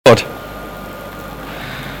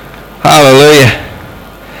Hallelujah.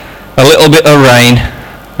 A little bit of rain.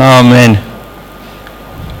 Amen.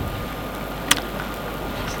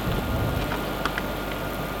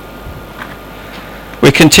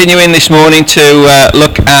 We're continuing this morning to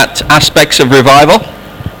look at aspects of revival.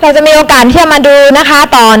 เราจะมีโอกาสที่จะมาดูนะคะ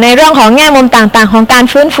ต่อในเรื่องของแง่มุมต่างๆของการ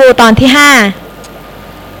ฟื้นฟูตอนที่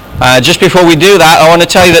Just before we do that, I want to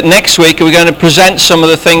tell you that next week we're going to present some of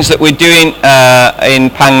the things that we're doing in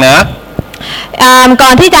Phang Nga. ก่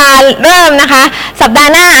อนที่จะเริ่มนะคะสัปดา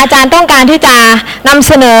ห์หน้าอาจารย์ต้องการที่จะนำ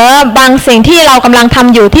เสนอบางสิ่งที่เรากำลังท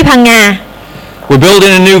ำอยู่ที่พังงา We're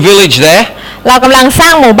building a new village there. เรากำลังสร้า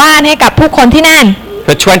งหมู่บ้านให้กับผู้คนที่นั่น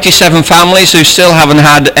For 27 families who still haven't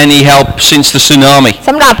had any help since the tsunami.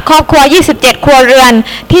 สำหรับครอบครัว27ครัวเรือน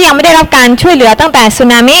ที่ยังไม่ได้รับการช่วยเหลือตั้งแต่สึ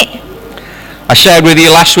นามิ I shared with you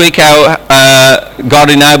last week how God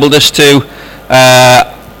enabled us to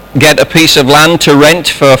get a piece of land to rent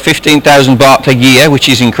for 15,000 baht a year, which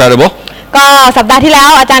is incredible. ก็สัปดาห์ที่แล้ว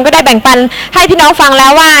อาจารย์ก็ได้แบ่งปันให้พี่น้องฟังแล้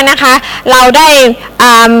วว่านะคะเราได้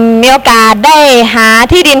มีโอกาสได้หา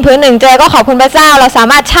ที่ดินผืนหนึ่งเจอก็ขอบคุณพระเจ้าเราสา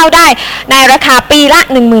มารถเช่าได้ในราคาปีละ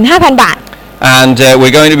 15,000 บาท And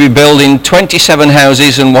we're going to be building 27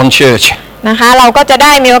 houses and one church. นะคะเราก็จะไ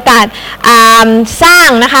ด้มีโอกาสสร้าง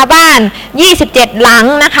นะคะบ้าน27หลัง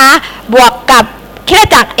นะคะบวกกับคริสต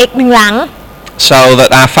จักรอีก1หลัง So that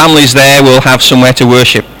our families there will have somewhere to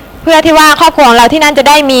worship. เพื่อที่ว่าครอบครัวของเราที่นั่นจะ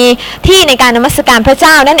ได้มีที่ในการนมัสการพระเ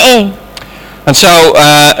จ้านั่นเอง And so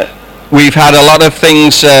we've had a lot of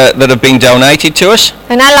things that have been donated to us.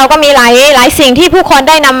 ดังนั้นเราก็มีหลายสิ่งที่ผู้คน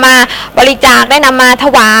ได้นำมาบริจาคได้นำมาถ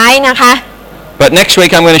วายนะคะ But next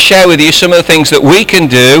week I'm going to share with you some of the things that we can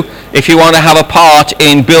do if you want to have a part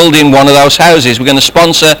in building one of those houses. We're going to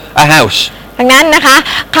sponsor a house. ดังนั้นนะคะ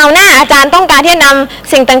คราวหน้าอาจารย์ต้องการที่จะน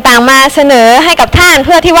ำสิ่งต่างๆมาเสนอให้กับท่านเ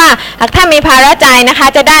พื่อที่ว่าหากท่านมีภาระใจนะคะ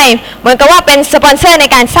จะได้เหมือนกับว่าเป็นสปอนเซอร์ใน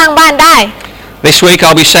การสร้างบ้านได้ This week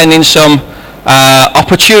I'll be sending some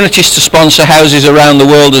opportunities to sponsor houses around the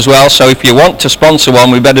world as well. So if you want to sponsor one,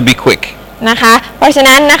 we better be quick. นะคะเพราะฉะ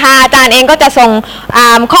นั้นนะคะอาจารย์เองก็จะส่ง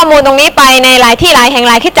ข้อมูลตรงนี้ไปในหลายที่หลายแห่ง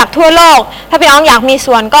หลายคริสตจักรทั่วโลกถ้าพี่น้องอยากมี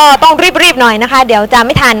ส่วนก็ต้องรีบๆหน่อยนะคะเดี๋ยวจะไ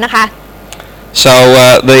ม่ทันนะคะ So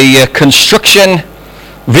the construction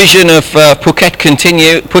vision of Phuket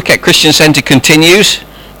Christian Center continues.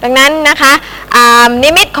 ดังนั้นนะคะนิ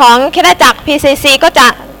มิตของคริสตจักร PCC ก็จะ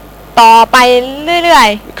ต่อไปเรื่อย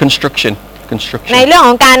ๆ Construction ในเรื่องข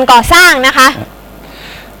องการก่อสร้างนะคะ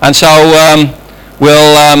And so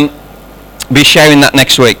we'll be sharing that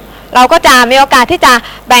next week. เราก็จะมีโอกาสที่จะ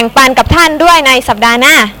แบ่งปันกับท่านด้วยในสัปดาห์ห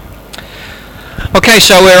น้า Okay,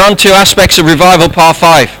 so we're on to aspects of revival part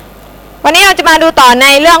 5. วันนี้เราจะมาดูต่อใน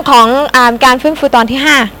เรื่องของการฟื้นฟูตอนที่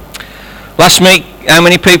Last week, how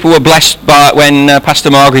many people were blessed by when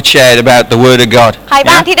Pastor Margaret shared about the Word of God? 5 ใคร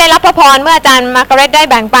บ้างที่ได้รับพระพรเมื่ออาจารย์มาร์กาเร็ตได้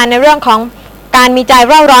แบ่งปันในเรื่องของการมีใจ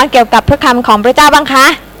เร่าร้อนเกี่ยวกับพระคำของพระเจ้าบ้างคะ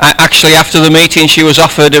Actually, after the meeting, she was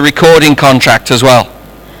offered a recording contract as well.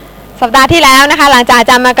 สัปดาห์ที่แล้วนะคะหลังจากอา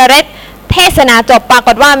จารย์มาร์กาเร็ตเทศนาจบปราก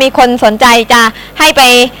ฏว่ามีคนสนใจจะให้ไป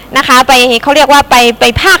นะคะไปเขาเรียกว่าไป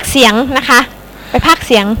พากย์เสียงนะคะไปพากย์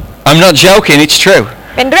เสียง I'm not joking, it's true.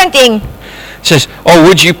 เป็นเรื่องจริง It says, oh,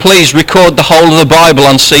 would you please record the whole of the Bible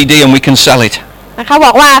on CD and we can sell it. นะคะบ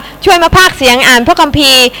อกว่าช่วยมาพากย์เสียงอ่านพระคัมภี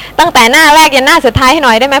ร์ตั้งแต่หน้าแรกยันหน้าสุดท้ายให้ห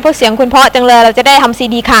น่อยได้ไหมเพราะเสียงคุณเพราะจังเลยเราจะได้ทำซี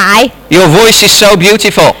ดีขาย Your voice is so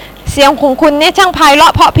beautiful. เสียงของคุณเนี่ยช่างไพเรา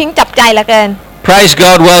ะเพราะพริ้งจับใจเหลือเกิน Praise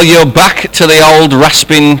God, well, you're back to the old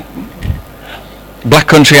rasping black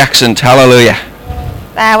country accent. Hallelujah.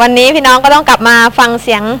 แต่วันนี้พี่น้องก็ต้องกลับมาฟังเ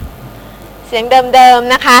สียงเดิม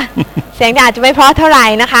ๆนะคะ เสียงอาจจะไม่เพราะเท่าไหร่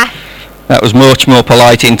นะคะ That was much more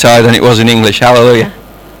polite in Thai than it was in English. Hallelujah.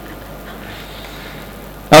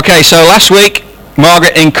 Okay, so last week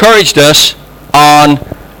Margaret encouraged us on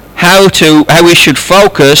how we should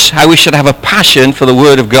focus, how we should have a passion for the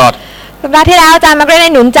Word of God. สัปดาห์ที่แล้วอาจารย์มาร์กาเร็ตได้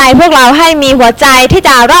หนุนใจพวกเราให้มีหัวใจที่จ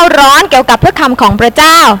ะเร่าร้อนเกี่ยวกับพระคำของพระเ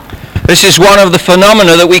จ้า This is one of the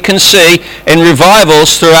phenomena that we can see in revivals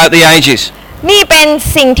throughout the ages. นี่เป็น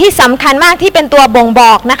สิ่งที่สำคัญมากที่เป็นตัวบ่งบ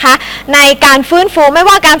อกนะคะในการฟื้นฟูไม่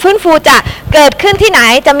ว่าการฟื้นฟูจะเกิดขึ้นที่ไหน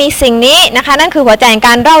จะมีสิ่งนี้นะคะนั่นคือหัวใจของก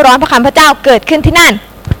ารเร่าร้อนพระคำพระเจ้าเกิดขึ้นที่นั่น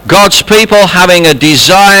God's people having a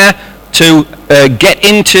desire to get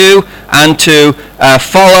into and to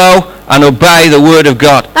follow and obey the Word of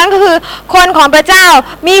God. นั่นก็คือคนของพระเจ้า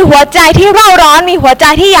มีหัวใจที่เร่าร้อนมีหัวใจ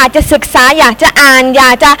ที่อยากจะศึกษาอยากจะอ่านอย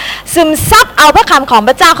ากจะซึมซับเอาพระคำของพ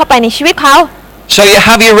ระเจ้าเข้าไปในชีวิตเขา So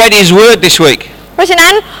have you read His Word this week? เพ ราะฉะ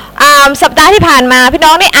นั้นสัปดาห์ที่ผ่านมาพี่น้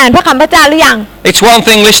องได้อ่านพระคำพระเจ้าหรือยัง It's one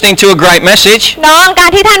thing listening to a great message, น้องการ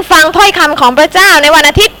ที่ท่านฟังถ้อยคำของพระเจ้าในวัน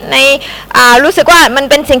อาทิตย์ในรู้สึกว่ามัน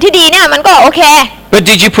เป็นสิ่งที่ดีเนี่ยมันก็โอเค but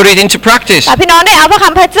did you put it into practice? แต่พี่น้องได้เอาพระค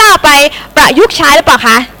ำพระเจ้าไปประยุกต์ใช้หรือเปล่าค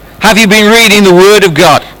ะ Have you been reading the Word of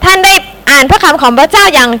God? ท่านได้อ่านพระคำของพระเจ้า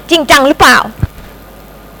อย่างจริงจังหรือเปล่า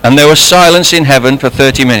And there was silence in heaven for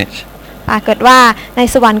 30 minutes. ปรากฏว่าใน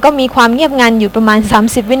สวรรค์ก็มีความเงียบงันอยู่ประมาณ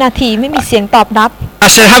30วินาทีไม่มีเสียงตอบรับ I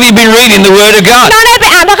said, have you been reading the Word of น้ God? องได้ไป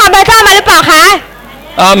อ่านพระคำพระเจ้ามาหรือเปล่าคะ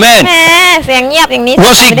Amen. แหมเสียงเงียบอย่างนี้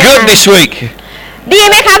Was it ไม่ได้ good อ่าน this week? ดี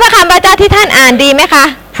ไหมคะพระคำพระเจ้าที่ท่านอ่านดีไหมคะ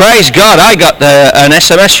Praise God. I got an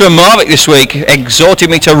SMS from Marvick this week exhorting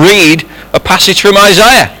me to read a passage from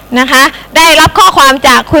Isaiah. นะคะได้รับข้อความจ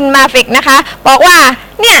ากคุณมาฟิกนะคะบอกว่า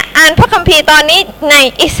เนี่ยอ่านพระคัมภีร์ตอนนี้ใน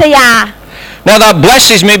อิสยาห์ Now that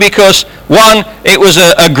blesses me because one, it was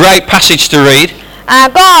a great passage to read.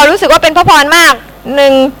 ก็รู้สึกว่าเป็นพระพรมากห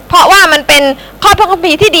นึ่งเพราะว่ามันเป็นข้อพระคัม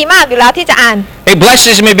ภีร์ที่ดีมากอยู่แล้วที่จะอ่าน It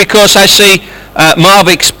blesses me because I see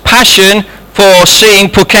Marvick's passion for seeing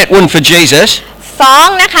Phuket won for Jesus. สอง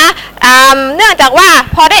นะคะเนื่องจากว่า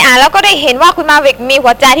พอได้อ่านแล้วก็ได้เห็นว่าคุณมาวิกมีหั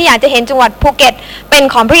วใจที่อยากจะเห็นจังหวัดภูเก็ตเป็น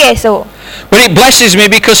ของพระเยซู But it blesses me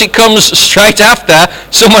because it comes straight after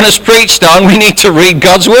someone has preached on we need to read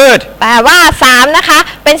God's Word. แต่ว่า3นะคะ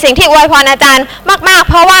เป็นสิ่งที่อวยพรอาจารย์มากๆ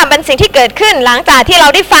เพราะว่าเป็นสิ่งที่เกิดขึ้นหลังจากที่เรา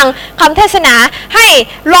ได้ฟังคำเทศนาให้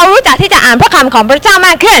เรารู้จักที่จะอ่านพระคำของพระเจ้าม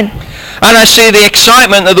ากขึ้น And I see the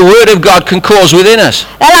excitement that the Word of God can cause within us.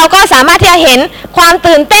 และเราก็สามารถที่จะเห็นความ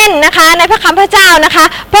ตื่นเต้นนะคะในพระคำพระเจ้านะคะ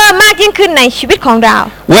เพิ่มมากยิ่งขึ้นในชีวิตของเรา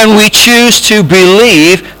When we choose to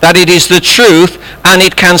believe that it is the truth and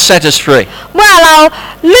it can set us free. เมื่อเรา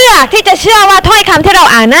เลือกที่จะเชื่อว่าถ้อยคำที่เรา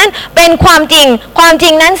อ่านนั้นเป็นความจริงความจริ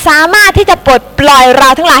งนั้นสามารถที่จะปลดปล่อยเรา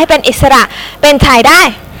ทั้งหลายให้เป็นอิสระเป็นไทยได้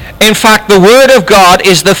In fact, the Word of God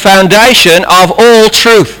is the foundation of all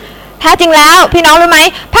truth. แท้จริงแล้วพี่น้องรู้ไหม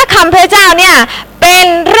พระคำพระเจ้าเนี่ยเป็น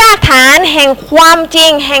รากฐานแห่งความจริ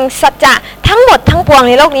งแห่งสัจจะทั้งหมดทั้งปวง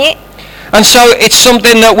ในโลกนี้ And so it's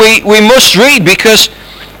something that we must read because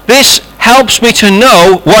this helps me to know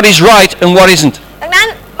what is right and what isn't. ดังนั้น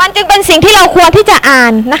มันจึงเป็นสิ่งที่เราควรที่จะอ่า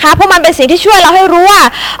นนะคะเพราะมันเป็นสิ่งที่ช่วยเราให้รู้ว่า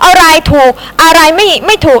อะไรถูกอะไรไ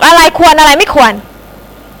ม่ถูกอะไรควรอะไรไม่ควร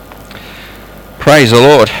Praise the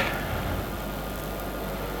Lord.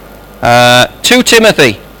 2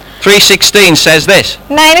 Timothy 3:16 says this.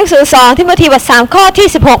 ในหนังสือ2ทิโมธีบท3ข้อที่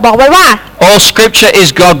16บอกไว้ว่า All scripture is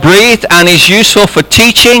God-breathed and is useful for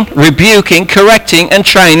teaching, rebuking, correcting and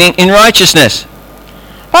training in righteousness.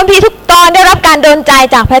 พระคัมภีร์ทุกตอนได้รับการดลใจ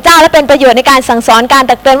จากพระเจ้าและเป็นประโยชน์ในการสั่งสอนการ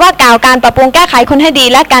ตักเตือนว่ากล่าวการปรับปรุงแก้ไขคนให้ดี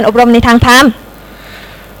และการอบรมในทางธรรม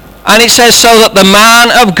And it says so that the man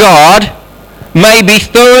of God may be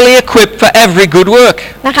thoroughly equipped for every good work.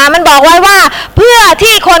 นะคะมันบอกไว้ว่าเพื่อ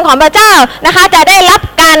ที่คนของพระเจ้านะคะจะได้รับ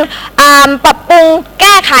การปรับปรุงแ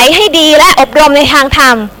ก้ไขให้ดีและอบรมในทางธร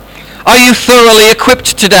รม Are you thoroughly equipped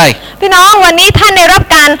today? พี่น้องวันนี้ท่านได้รับ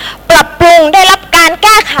การปรับปรุงได้รับการแ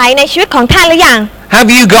ก้ไขในชีวิตของท่านหรือยัง Have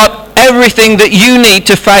you got everything that you need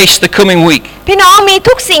to face the coming week? พี่น้องมี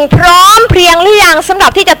ทุกสิ่งพร้อมเพรียงหรือยังสำหรั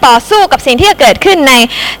บที่จะต่อสู้กับสิ่งที่จะเกิดขึ้นใน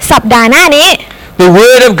สัปดาห์หน้านี้ The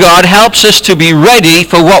Word of God helps us to be ready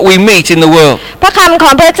for what we meet in the world. พระคำข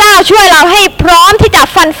องพระเจ้าช่วยเราให้พร้อมที่จะ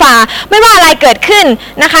ฟันฝ่าไม่ว่าอะไรเกิดขึ้น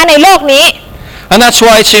นะคะในโลกนี้ And that's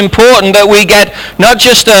why it's important that we get not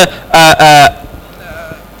just a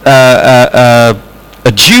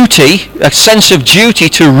duty, a sense of duty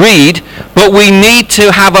to read, but we need to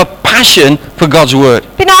have a passion for God's Word.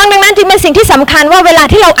 พี่น้องดังนั้นจึงเป็นสิ่งที่สำคัญว่าเวลา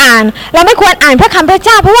ที่เราอ่านเราไม่ควรอ่านพระคำพระเ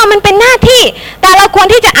จ้าเพราะว่ามันเป็นหน้าที่แต่เราควร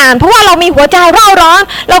ที่จะอ่านเพราะว่าเรามีหัวใจเร่าร้อน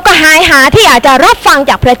เราก็หาที่อยากจะรับฟัง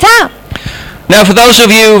จากพระเจ้า Now for those of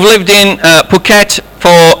you who've lived in Phuket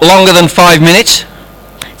for longer than 5 minutes,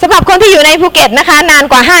 สำหรับคนที่อยู่ในภูเก็ตนะคะนาน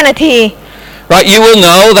กว่า5นาที right, you will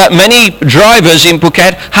know that many drivers in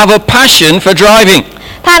Phuket have a passion for driving.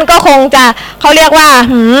 ท่านก็คงจะเขาเรียกว่า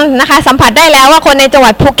นะคะสัมผัสได้แล้วว่าคนในจังห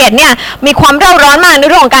วัดภูเก็ตเนี่ยมีความเร่าร้อนมากใน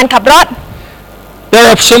เรื่องของการขับรถ There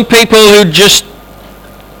are some people who just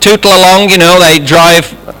tootle along, you know, they drive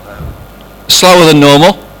slower than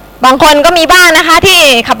normal. บางคนก็มีบ้างนะคะที่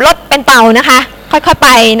ขับรถเป็นเต่านะคะค่อยๆไป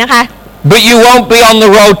นะคะ But you won't be on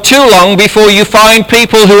the road too long before you find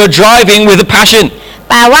people who are driving with a passion.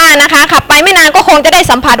 แต่ว่านะคะขับไปไม่นานก็คงจะได้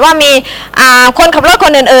สัมผัสว่ามีคนขับรถค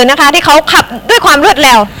นอื่นๆนะคะที่เขาขับด้วยความรวดเ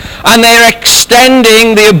ร็ว And they're extending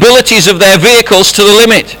the abilities of their vehicles to the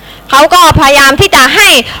limit. เขาก็พยายามที่จะให้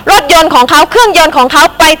รถยนต์ของเขาเครื่องยนต์ของเขา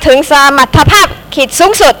ไปถึงสมรรถภาพขีดสู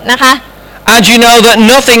งสุดนะคะ And you know that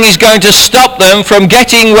nothing is going to stop them from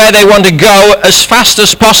getting where they want to go as fast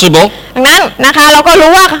as possible. ดังนั้นนะคะเราก็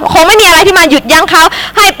รู้ว่าคงไม่มีอะไรที่มาหยุดยั้งเขา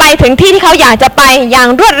ให้ไป ถึงที่ที่เขาอยากจะไปอย่าง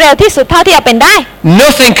รวดเร็วที่สุดเท่าที่จะเป็นได้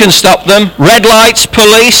Nothing can stop them. Red lights,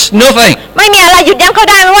 police, nothing. ไม่มีอะไรหยุดยั้งเขา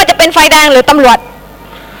ได้ไม่ว่าจะเป็นไฟแดงหรือตำรวจ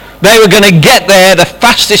They were going to get there the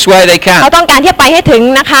fastest way they เขา can. ต้องการที่จะไปให้ถึง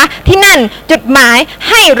นะคะที่นั่นจุดหมาย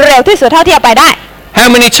ให้เร็วที่สุดเท่าที่จะไปได้ How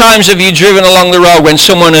many times have you driven along the road when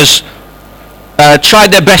someone has tried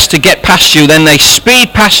their best to get past you, then they speed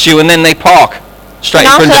past you and then they park straight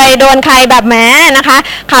น้ in อง front เค of ย you? โดนใครแบบแหมนะคะ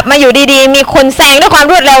ขับมาอยู่ดีๆมีคนแซงด้วยความ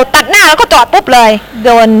รวดเร็วตัดหน้าแล้วก็จอดปุ๊บเลยโด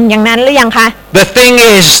นอย่างนั้นหรือยังคะ The thing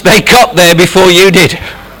is, they got there before you did.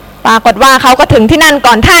 ปรากฏว่าเขาก็ถึงที่นั่น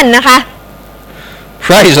ก่อนท่านนะคะ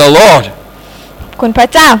Praise the Lord. คุณพระ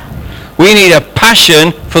เจ้า We need a passion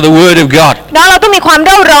for the Word of God. น้องเราต้องมีความเ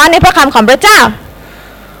ร่าร้อนในพระคำของพระเจ้า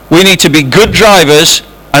We need to be good drivers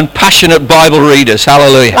and passionate Bible readers.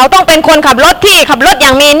 Hallelujah. เราต้องเป็นคนขับรถที่ขับรถอย่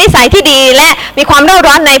างมีนิสัยที่ดีและมีความเร่า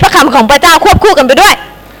ร้อนในพระคำของพระเจ้าควบคู่กันไปด้วย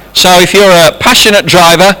So if you're a passionate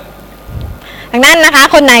driver, ดังนั้นนะคะ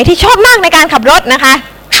คนไหนที่ชอบมากในการขับรถนะคะ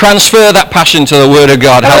transfer that passion to the Word of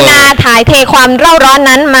God. กรุณา Hallelujah. ถ่ายเทความเร่าร้อน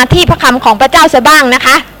นั้นมาที่พระคำของพระเจ้าเสียบ้างนะค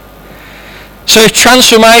ะ So if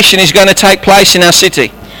transformation is going to take place in our city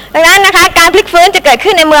ดังนั้นนะคะการพลิกฟื้นจะเกิด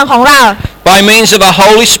ขึ้นในเมืองของเรา by means of a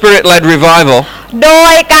Holy Spirit-led revival, โด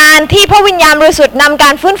ยการที่พระวิญญาณบริสุทธิ์นำกา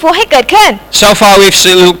รฟื้นฟูให้เกิดขึ้น so far we've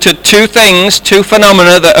looked at two things, two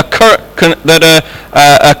phenomena that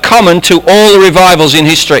are common to all the revivals in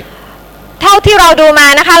history. เท่าที่เราดูมา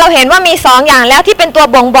นะคะเราเห็นว่ามีสองอย่างแล้วที่เป็นตัว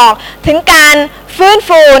บ่งบอกถึงการฟื้น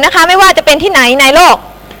ฟูนะคะไม่ว่าจะเป็นที่ไหนในโลก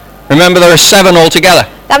Remember there are 7 altogether.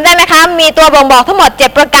 จำได้ไหมคะมีตัวบ่งบอกทั้งหมด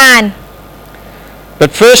7ประการ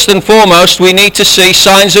But first and foremost, we need to see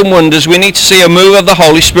signs and wonders. We need to see a move of the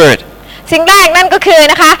Holy Spirit. สิ่งแรกนั่นก็คือ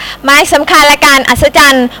นะคะหมายสำคัญและการอัศจร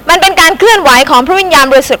รย์มันเป็นการเคลื่อนไหวของพระวิญญาณ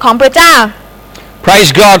บริสุทธิ์ของพระเจ้า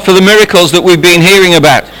Praise God for the miracles that we've been hearing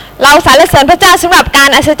about. เราสรรเสริญพระเจ้าสำหรับการ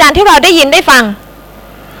อัศจรรย์ที่เราได้ยินได้ฟัง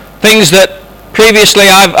Things that previously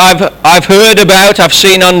I've heard about, I've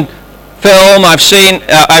seen on film,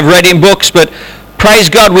 I've read in books, but praise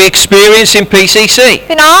God we experience in PCC.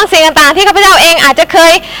 พี่น้องสิ่งต่างๆที่ข้าพเจ้าเองอาจจะเค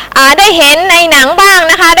ยได้เห็นในหนังบ้าง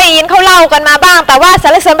นะคะได้ยินเขาเล่ากันมาบ้าง แต่ว่าสร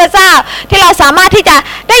รเสริญพระเจ้าที่เราสามารถที่จะ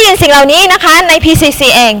ได้ยินสิ่งเหล่านี้นะคะใน PCC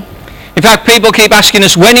เอง In fact, people keep asking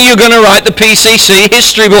us, when are you going to write the PCC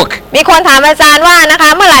history book? มีคนถามอาจารย์ว่านะคะ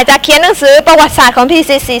เมื่อไหร่จะเขียนหนังสือประวัติศาสตร์ของ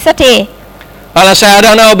PCC สักที And I say, I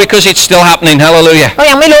don't know because it's still happening. Hallelujah. ก็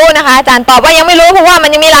ยังไม่รู้นะคะอาจารย์ตอบว่ายังไม่รู้เพราะว่ามัน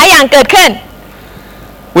ยังมีหลายอย่างเกิดขึ้น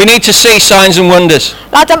We need to see signs and wonders.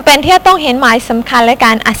 เราจำเป็นที่จะต้องเห็นหมายสำคัญและก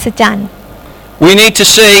ารอัศจรรย์ We need to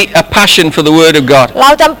see a passion for the Word of God. เรา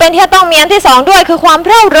จำเป็นที่จะต้องมีอันที่สองด้วยคือความเ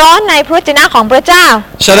ร่าร้อนในพระวจนะของพระเจ้า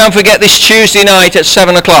So don't forget this Tuesday night at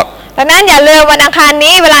 7 o'clock. ดังนั้นอย่าลืมวันอังคาร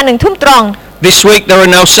นี้เวลา1 ทุ่มตรง This week there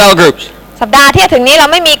are no cell groups, สัปดาห์ที่จะถึงนี้เรา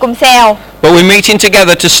ไม่มีกลุ่มเซลล์ but we're meeting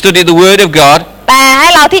together to study the Word of God. แต่ให้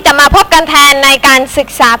เราที่จะมาพบกันแทนในการศึก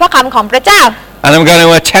ษาพระคำของพระเจ้า And I'm going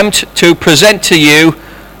to attempt to present to you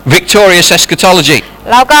victorious eschatology.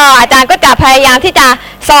 แล้วก็อาจารย์ก็จะพยายามที่จะ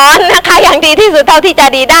สอนนะคะอย่างดีที่สุดเท่าที่จะ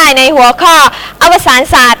ดีได้ในหัวข้ออวสาน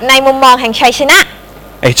ศาสตร์ในมุมมองแห่งชัยชนะ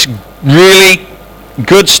It's really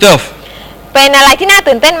good stuff. เป็นอะไรที่น่า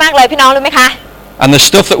ตื่นเต้นมากเลยพี่น้องรู้ไหมคะ And the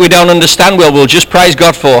stuff that we don't understand, we'll just praise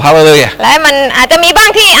God for. Hallelujah. และมันอาจจะมีบ้าง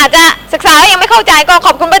ที่อาจจะศึกษาแล้วยังไม่เข้าใจก็ข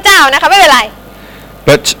อบคุณพระเจ้านะคะไม่เป็นไร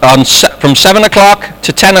But from 7 o'clock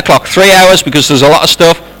to 10 o'clock, 3 hours because there's a lot of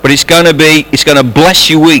stuff, but it's going to bless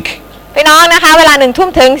your week. พี่น้องนะคะเวลา1 ทุ่ม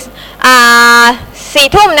ถึง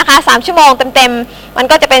4 ทุ่มนะคะ3 ชั่วโมงเต็มๆมัน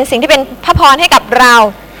ก็จะเป็นสิ่งที่เป็นพระพรให้กับเรา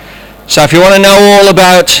So if you want to know all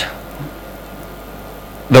about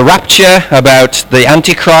the rapture, about the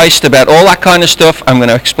Antichrist, about all that kind of stuff, I'm going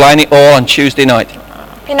to explain it all on Tuesday night.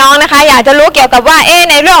 พี่น้องนะคะอยากจะรู้เกี่ยวกับว่า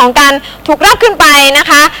ในเรื่องของการถูกรับขึ้นไปนะ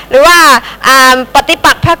คะหรือว่าปฏิ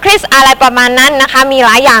ปักษ์พระคริสต์อะไรประมาณนั้นนะคะมีห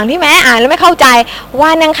ลายอย่างที่แม้อ่านแล้วไม่เข้าใจ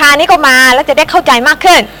วันอังคารนี้ก็มาแล้วจะได้เข้าใจมาก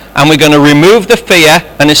ขึ้น And we're going to remove the fear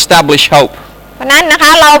and establish hope. เพราะนั้นนะค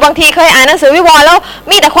ะเราบางทีเคยอ่านหนังสือวิวรณ์แล้ว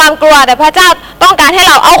มีแต่ความกลัวแต่พระเจ้าต้องการให้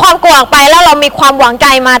เราเอาความกลัวออกไปแล้วเรามีความหวังใจ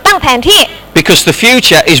มาตั้งแทนที่ Because the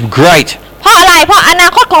future is great. เพราะอะไรเพราะอนา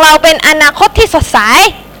คตของเราเป็นอนาคตที่สดใส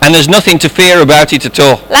And there's nothing to fear about it at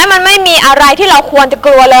all. และมันไม่มีอะไรที่เราควรจะก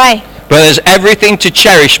ลัวเลย But there's everything to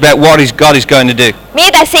cherish about what God is going to do. มี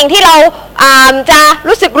แต่สิ่งที่เราจะ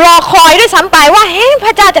รู้สึกรอคอยด้วยซ้ำไปว่าพร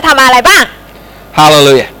ะเจ้าจะทำอะไรบ้าง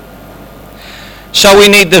Hallelujah. So we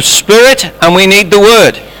need the Spirit and we need the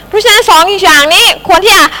Word. เพราะฉะนั้นสองอย่างนี้ควร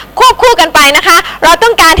ที่จะควบคู่กันไปนะคะเราต้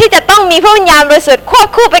องการที่จะต้องมีพระวิญญาณบริสุทธิ์ควบ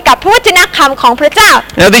คู่ไปกับพระวจนะคำของพระเจ้า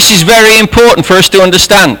Now this is very important for us to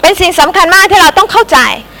understand. เป็นสิ่งสำคัญมากที่เราต้องเข้าใจ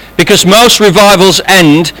Because most revivals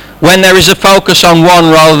end when there is a focus on one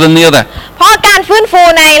rather than the other. เพราะการฟื้นฟู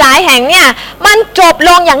ในหลายแห่งเนี่ยมันจบล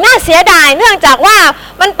งอย่างน่าเสียดายเนื่องจากว่า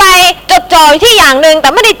มันไปจดจ่อที่อย่างหนึ่งแต่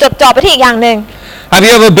ไม่ได้จดจ่อไปที่อีกอย่างหนึ่ง Have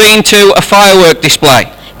you ever been to a firework display?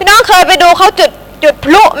 พี่น้องเคยไปดูเขาจุดพ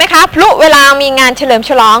ลุไหมคะพลุเวลามีงานเฉลิม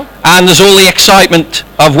ฉลอง And there's all the excitement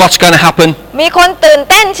of what's going to happen. มีคนตื่น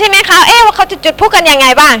เต้นใช่ไหมคะว่าเขาจะจุดพลุกันยังไง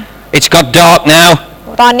บ้าง It's got dark now,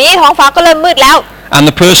 ตอนนี้ท้องฟ้าก็เริ่มมืดแล้ว and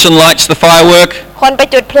the person lights the firework, คนไป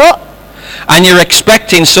จุดพลุ and you're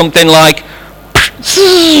expecting something like,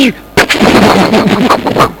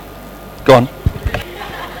 go on.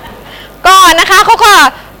 ก็นะคะเขาก็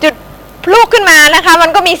จุดพลุขึ้นมานะคะมัน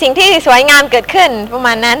ก็มีสิ่งที่สวยงามเกิดขึ้นประม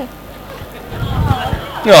าณนั้น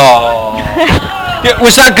Oh. Yeah,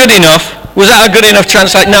 was that good enough? Was that a good enough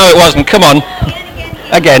translate? No, it wasn't. Come on.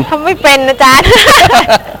 Again. ทำไม่เป็นอาจารย์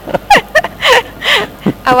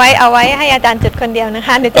เอาไว้ให้อาจารย์จุดคนเดียวนะค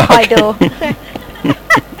ะเดี๋ยวจะคอยดู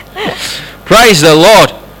Praise the Lord.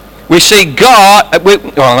 We see God.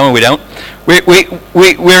 No, we don't.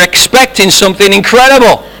 We're expecting something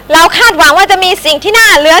incredible. เราคาดหวังว่าจะมีสิ่งที่น่า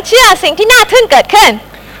เหลือเชื่อสิ่งที่น่าทึ่งเกิดขึ้น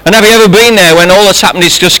And have you ever been there when all that's happened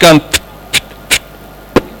is just gone?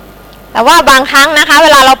 แต่ว่าบางครั้งนะคะเว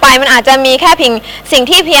ลาเราไปมันอาจจะมีแค่เพียงสิ่ง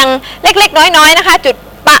ที่เพียงเล็กๆน้อยๆนะคะจุด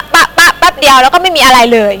ปะแป๊บเดียวแล้วก็ไม่มีอะไร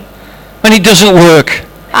เลย And it doesn't work.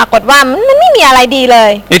 ปรากฏว่ามันไม่มีอะไรดีเล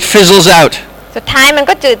ย It fizzles out. สุดท้ายมัน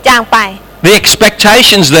ก็จืดจางไป The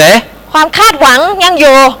expectation's there. ความคาดหวังยังอ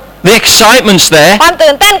ยู่ The excitement's there. ความ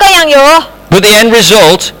ตื่นเต้นก็ยังอยู่ But the end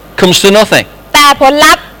result comes to nothing. แต่ผล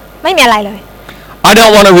ลัพธ์ไม่มีอะไรเลย I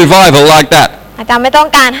don't want a revival like that. อาจารย์ไม่ต้อง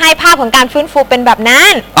การให้ภาพของการฟื้นฟูเป็นแบบนั้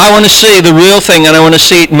น I want to see the real thing and I want to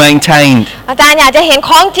see it maintained. อาจารย์อยากจะเห็น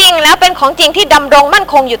ของจริงแล้วเป็นของจริงที่ดำรงมั่น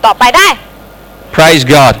คงอยู่ต่อไปได้ Praise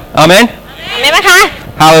God. Amen? เห็นไหมคะ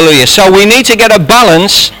Hallelujah. So we need to get a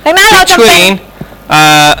balance ดังนั้นเราจำเป็น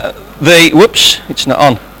between whoops, it's not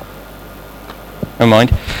on. Never mind.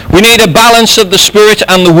 We need a balance of the Spirit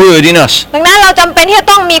and the Word in us. ดังนั้นเราจำเป็นที่จะ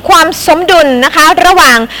ต้องมีความสมดุลนะคะระหว่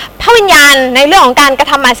างพระวิญญาณในเรื่องของการกระ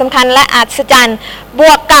ทำหมายสำคัญและอัศจรรย์บ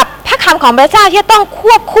วกกับพระคำของพระเจ้าที่ต้องค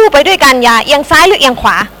วบคู่ไปด้วยกันอย่าเอียงซ้ายหรือเอียงขว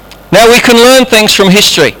า Now we can learn things from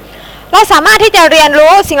history. เราสามารถที่จะเรียน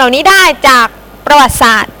รู้สิ่งเหล่านี้ได้จากประวัติศ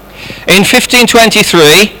าสตร์ In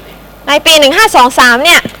 1523, ในปี 1523 เ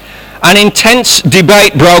นี่ย an intense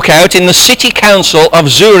debate broke out in the City Council of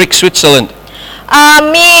Zurich, Switzerland.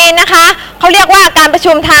 มีนะคะเขาเรียกว่าการประ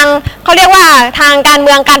ชุมทางเขาเรียกว่าทางการเ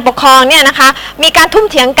มืองการปกครองเนี่ยนะคะมีการทุ่ม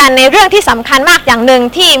เถียงกันในเรื่องที่สำคัญมากอย่างหนึ่ง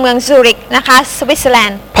ที่เมืองซูริกนะคะสวิตเซอร์แลน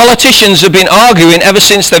ด์ Politicians have been arguing ever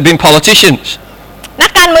since they've been politicians. นั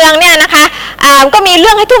กการเมืองเนี่ยนะคะก็มีเ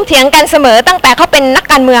รื่องให้ทุ่มเถียงกันเสมอตั้งแต่เขาเป็นนัก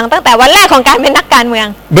การเมืองตั้งแต่วันแรกของการเป็นนักการเมือง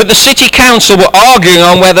But the City Council were arguing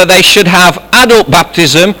on whether they should have adult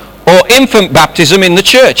baptism or infant baptism in the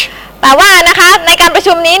church. แต่ว่านะคะในการประ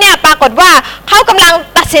ชุมนี้เนี่ยปรากฏว่าเขากำลัง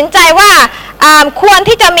ตัดสินใจว่าควร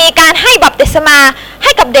ที่จะมีการให้บัพติศมาใ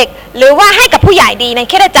ห้กับเด็กหรือว่าให้กับผู้ใหญ่ดีใน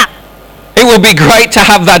คริสตจักร It would be great to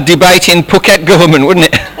have that debate in Phuket government, wouldn't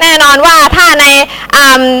it? แน่นอนว่าถ้าใน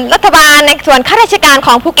รัฐบาลในส่วนข้าราชการข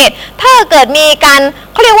องภูเก็ตถ้าเกิดมีการ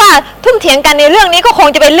เขาเรียกว่าทุ่มเถียงกันในเรื่องนี้ก็คง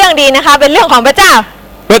จะเป็นเรื่องดีนะคะเป็นเรื่องของพระเจ้า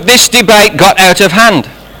But this debate got out of hand.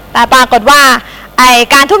 แต่ปรากฏว่า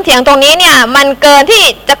การทุ่มเถียงตรงนี้เนี่ยมันเกินที่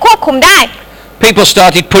จะควบคุมได้ People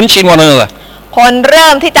started punching one another. คนเริ่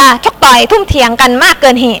มที่จะชกต่อยทุ่มเถียงกันมากเ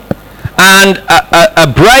กินเหตุ And a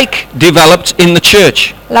break developed in the church.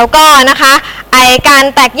 แล้วก็นะคะการ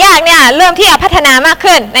แตกแยกเนี่ยเริ่มที่จะพัฒนามาก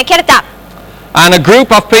ขึ้นในคริสตจักร And a group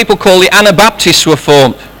of people called the Anabaptists were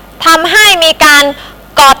formed. ทำให้มีการ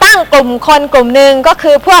ก่อตั้งกลุ่มคนกลุ่มหนึ่งก็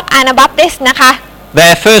คือพวกอานาบัพติสนะคะ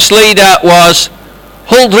Their first leader was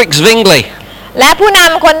Huldrych Zwingli. และผู้น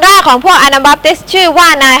ำคนแรกของพวกอานาบัพติสชื่อว่า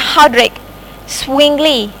นายฮอดริกสวิง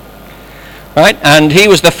ลี Right? And he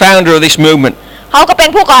was the founder of this movement. เขาก็เป็น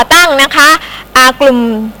ผู้ก่อตั้งนะคะก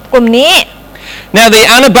ลุ่มนี้ Now the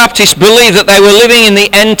Anabaptists believed that they were living in the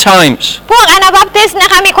end times. พวกอานาบัพติสนะ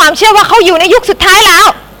คะมีความเชื่อว่าเขาอยู่ในยุคสุดท้ายแล้ว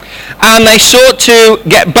And they sought to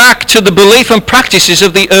get back to the belief and practices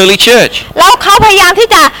of the early church. แล้วเขาพยายามที่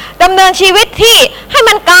จะดำเนินชีวิตที่ให้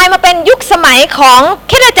มันกลายมาเป็นยุคสมัยของ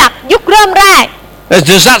คริสตจักรยุคเริ่มแรก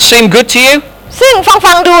Does that seem good to you? ซึ่ง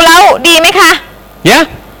ฟังดูแล้วดีไหมคะ Yeah?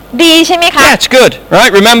 ดีใช่ไหมคะ Yeah, it's good.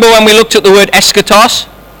 Right? Remember when we looked at the word eschatos?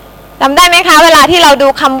 จำได้ไหมคะเวลาที่เราดู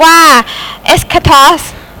คำว่า eschatos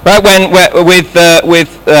Right? With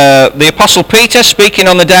the Apostle Peter speaking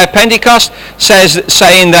on the day of Pentecost,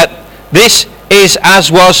 saying that this is as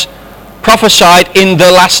was prophesied in the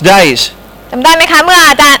last days. จำได้ไหมคะเมื่อ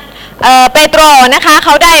อาจารย์เปโตรนะคะเข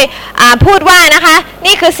าได้พูดว่านะคะ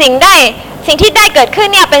นี่คือสิ่งได้ สิ่งที่ได้เกิดขึ้น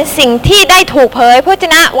เนี่ยเป็นสิ่งที่ได้ถูกเผยพระวจ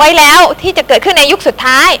นะไว้แล้วที่จะเกิดขึ้นในยุคสุด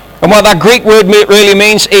ท้าย And what that Greek word really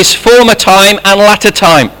means is former time and latter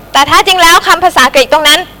time. แต่ถ้าจริงแล้วคำภาษากรีกตรง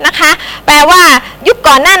นั้นนะคะแปลว่ายุค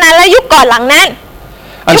ก่อนหน้านั้นและยุคก่อนหลังนั้น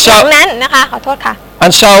And ยุคหลัง so, นั้นนะคะขอโทษค่ะ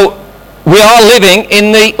and so we are living in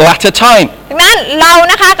the latter time. ดังนั้นเรา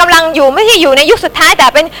นะคะกำลังอยู่ไม่ใช่อยู่ในยุคสุดท้ายแต่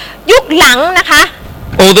เป็นยุคหลังนะคะ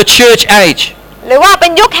Or the church age. หรือว่าเป็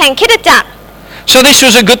นยุคแห่งคริสตจักร So this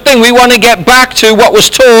was a good thing. We want to get back to what was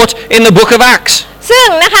taught in the book of Acts. ซึ่ง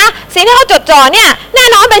นะคะสิ่งที่เขาจดจ่อเนี่ยแน่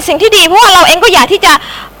นอนเป็นสิ่งที่ดีเพราะว่าเราเองก็อยากที่จะ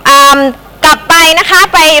กลับไปนะคะ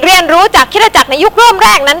ไปเรียนรู้จากคริสตจักรในยุคเริ่มแร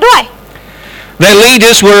กนั้นด้วย Their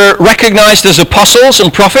leaders were recognized as apostles and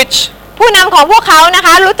prophets. ผู้นำของพวกเขานะค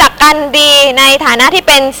ะรู้จักกันดีในฐานะที่เ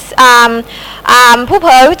ป็นผู้เผ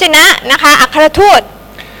ยพระวจนะนะคะอัครทูต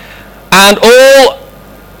And all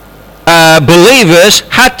believers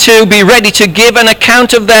had to be ready to give an account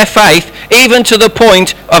of their faith, even to the point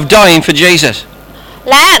of dying for Jesus.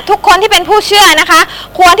 และทุกคนที่เป็นผู้เชื่อนะคะ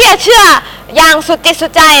ควรที่จะเชื่ออย่างสุดจิตสุ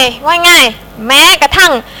ดใจว่าง่ายแม้กระทั่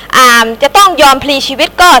งจะต้องยอมพลีชีวิต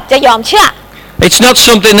ก็จะยอมเชื่อ It's not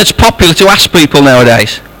something that's popular to ask people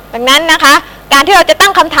nowadays. ดังนั้นนะคะการที่เราจะตั้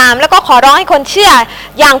งคำถามแล้วก็ขอร้องให้คนเชื่อ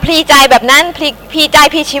อย่างพลีใจแบบนั้นพลีใจ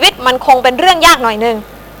พลีชีวิตมันคงเป็นเรื่องยากหน่อยนึง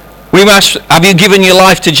We must, have you given your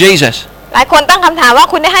life to Jesus? หลายคนตั้งคำถามว่า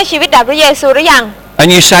คุณได้ให้ชีวิตแด่พระเยซูหรือยัง And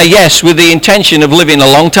you say yes with the intention of living a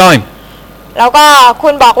long time. แล้วก็คุ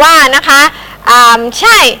ณบอกว่านะคะใ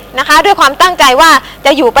ช่นะคะด้วยความตั้งใจว่าจ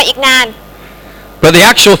ะอยู่ไปอีกนาน But the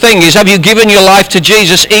actual thing is, have you given your life to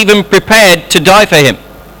Jesus, even prepared to die for him?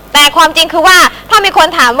 แต่ความจริงคือว่าถ้ามีคน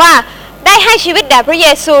ถามว่าได้ให้ชีวิตแด่พระเย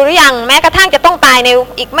ซูหรือยังแม้กระทั่งจะต้องตายใน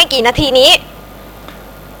อีกไม่กี่นาทีนี้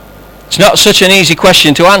It's not such an easy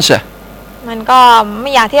question to answer. มันก็ไ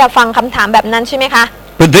ม่อยากที่จะฟังคำถามแบบนั้นใช่ไหมคะ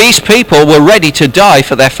But these people were ready to die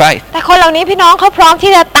for their faith. แต่คนเหล่านี้พี่น้องเขาพร้อม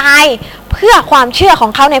ที่จะตายเพื่อความเชื่อขอ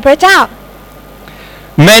งเขาในพระเจ้า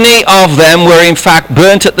Many of them were in fact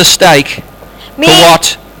burnt at the stake for what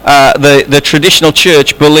the traditional church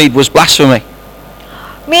believed was blasphemy.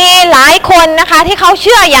 มีหลายคนนะคะที่เขาเ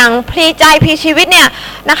ชื่ออย่างพลีใจพลีชีวิตเนี่ย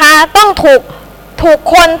นะคะต้องถูก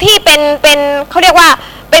คนที่เป็นเขาเรียกว่า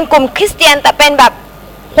เป็นกลุ่มคริสเตียนแต่เป็นแบบ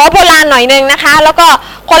หัวโบราณหน่อยนึงนะคะแล้วก็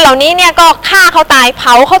คนเหล่านี้เนี่ยก็ฆ่าเขาตายเผ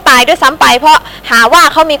าเขาตายด้วยซ้ำไปเพราะหาว่า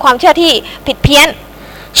เขามีความเชื่อที่ผิดเพี้ยน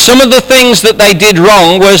Some of the things that they did wrong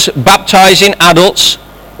was baptizing adults.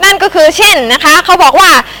 นั่นก็คือเช่นนะคะเขาบอกว่า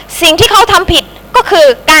สิ่งที่เขาทำผิดก็คือ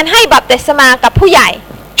การให้บัพติศมากับผู้ใหญ่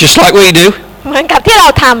Just like we do. เหมือนกับที่เรา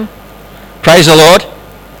ท Praise the Lord.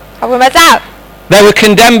 ำขอบคุณพระเจ้า They were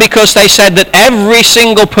condemned because they said that every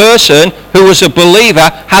single person who was a believer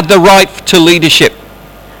had the right to leadership.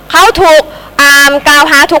 เขาถูกกล่าว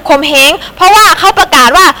หาถูกข่มเหงเพราะว่าเขาประกาศ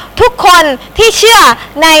ว่าทุกคนที่เชื่อ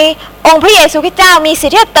ในองค์พระเยซูคริสต์เจ้ามีสิท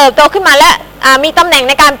ธิ์ที่จะเติบโตขึ้นมาและมีตำแหน่ง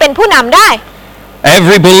ในการเป็นผู้นำได้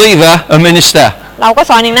Every believer a minister. เราก็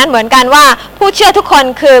สอนอย่างนั้นเหมือนกันว่าผู้เชื่อทุกคน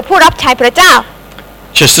คือผู้รับใช้พระเจ้า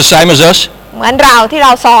Just the same as us. เหมือนเราที่เร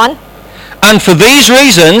าสอน And for these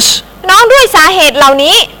reasons, น้องด้วยสาเหตุเหล่า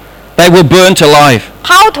นี้ they were burnt alive. เ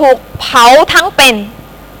ขาถูกเผาทั้งเป็น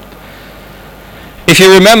If you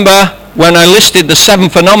remember when I listed the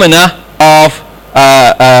 7 phenomena of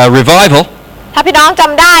revival, ถ้าพี่น้องจ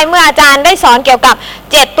ำได้เมื่ออาจารย์ได้สอนเกี่ยวกับ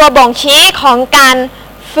7ตัวบ่งชี้ของการ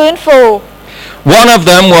ฟื้นฟู one of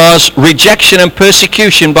them was rejection and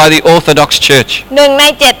persecution by the Orthodox Church. หนึ่งใน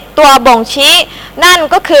7ตัวบ่งชี้นั่น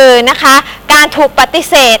ก็คือนะคะการถูกปฏิ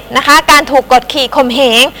เสธนะคะการถูกกดขี่ข่มเห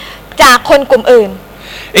งจากคนกลุ่มอื่น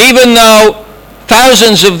Even though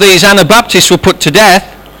thousands of these Anabaptists were put to death,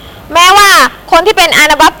 แม้ว่าคนที่เป็นอา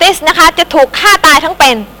นาบัพติสต์นะคะจะถูกฆ่าตายทั้งเ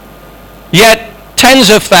ป็น yet tens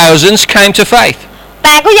of thousands came to faith. แ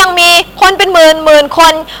ต่ก็ยังมีคนเป็นหมื่นค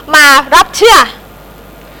นมารับเชื่อ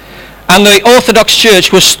And the Orthodox Church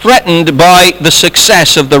was threatened by the success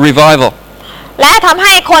of the revival. และทำใ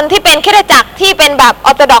ห้คนที่เป็นคริสตจักรที่เป็นแบบอ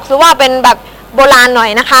อร์โธดอกซ์หรือว่าเป็นแบบโบราณหน่อย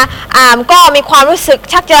นะคะก็มีความรู้สึก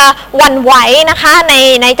ชักจะหวั่นไหวนะคะ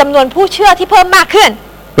ในจำนวนผู้เชื่อที่เพิ่มมากขึ้น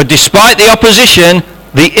But despite the opposition,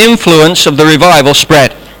 the influence of the revival spread.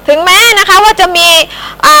 ถึงแม้นะคะว่าจะมี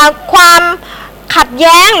ความขัดแ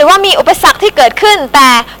ย้งหรือว่ามีอุปสรรคที่เกิดขึ้นแต่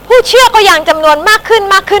ผู้เชื่อก็ยังจำนวนมากขึ้น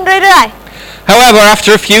เรื่อยๆ However,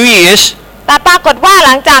 after a few years, แต่ปรากฏว่าห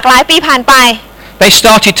ลังจากหลายปีผ่านไป they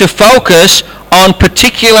started to focus on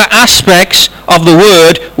particular aspects of the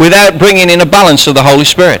word without bringing in a balance of the Holy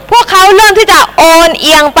Spirit. พวกเขาเริ่มที่จะโอนเ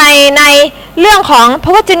อียงไปในเรื่องของพร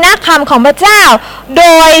ะวจนะคำของพระเจ้าโด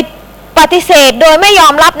ยปฏิเสธโดยไม่ยอ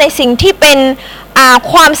มรับในสิ่งที่เป็น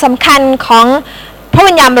ความสำคัญของพระ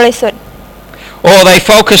วิญญาณบริสุทธิ์ or they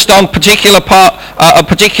focused on particular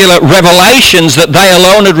revelations that they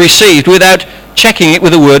alone had received without checking it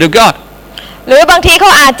with the Word of God. หรือบางทีเข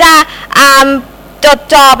าอาจจะจด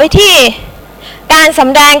จ่อไปที่การส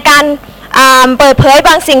ำแดงการเปิดเผยบ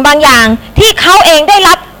างสิ่งบางอย่างที่เขาเองได้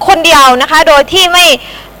รับคนเดียวนะคะโดยที่ไม่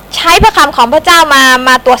ใช้พระคำของพระเจ้าม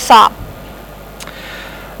าตรวจสอบ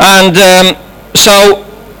And so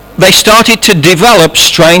they started to develop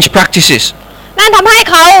strange practices. นั่นทำให้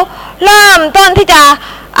เขาเริ่มต้นที่จะ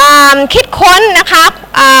คิดค้นนะคะ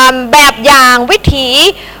แบบอย่างวิถี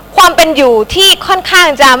ความเป็นอยู่ที่ค่อนข้าง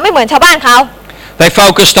จะไม่เหมือนชาวบ้านเขา They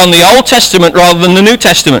focused on the Old Testament rather than the New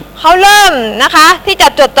Testament. เขาเริ่มนะคะที่จะ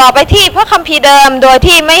จดจ่อไปที่พระคัมภีร์เดิมโดย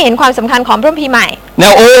ที่ไม่เห็นความสำคัญของพระคัมภีร์ใหม่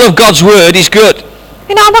Now all of God's Word is good.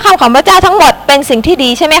 พี่น้องพระคำของพระเจ้าทั้งหมดเป็นสิ่งที่ดี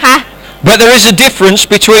ใช่ไหมคะ But there is a difference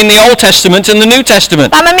between the Old Testament and the New Testament.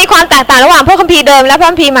 แต่มันมีความแตกต่างระหว่างพระคัมภีร์เดิมและพระ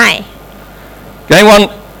คัมภีร์ใหม่ Anyone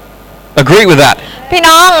agree with that? พี่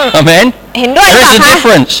น้อง Amen? เห็นด้วย There หรือ is เป a ล่าคะ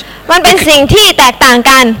difference. มันเป็นสิ่งที่แตกต่าง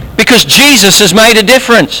กัน Because Jesus has made a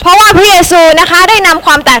difference. เพราะว่าพระเยซูนะคะได้นำค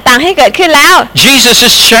วามแตกต่างให้เกิดขึ้นแล้ว Jesus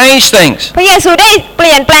has changed things. พระเยซูได้เป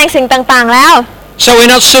ลี่ยนแปลงสิ่งต่างๆแล้ว So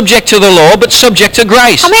we're not subject to the law, but subject to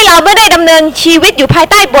grace. ทำให้เราไม่ได้ดำเนินชีวิตอยู่ภาย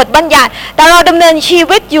ใต้บทบัญญัติแต่เราดำเนินชี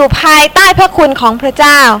วิตอยู่ภายใต้พระคุณของพระเ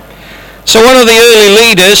จ้า So one of the early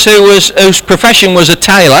leaders whose profession was a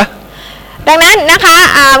tailor, ดังนั้นนะคะ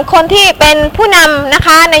คนที่เป็นผู้นำนะค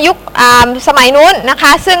ะในยุคสมัยนู้นนะค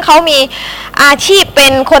ะซึ่งเขามีอาชีพเป็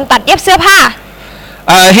นคนตัดเย็บเสื้อผ้า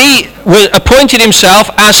he appointed himself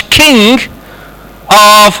as king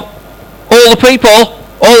of all the people,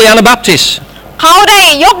 all the Anabaptists. เขาได้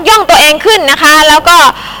ยกย่องตัวเองขึ้นนะคะแล้วก็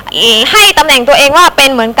ให้ตำแหน่งตัวเองว่าเป็น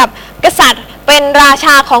เหมือนกับกษัตริย์เป็นราช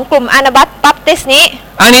าของกลุ่มอานาบัปติสนี้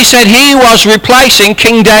And he said he was replacing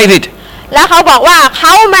King David. แล้วเขาบอกว่าเข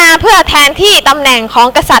ามาเพื่อแทนที่ตำแหน่งของ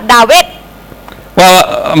กษัตริย์ดาวิด Well,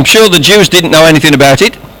 I'm sure the Jews didn't know anything about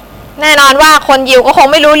it. แน่นอนว่าคนยิวก็คง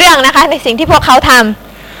ไม่รู้เรื่องนะคะในสิ่งที่พวกเขาท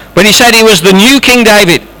ำ But he said he was the new King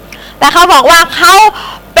David. แต่เขาบอกว่าเขา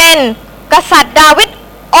เป็นกษัตริย์ดาวิด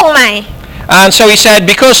องค์ใหม่ And so he said,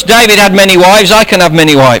 because David had many wives, I can have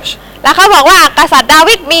many wives. แล้วเขาบอกว่ากษัตริย์ดา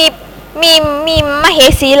วิดมีมเห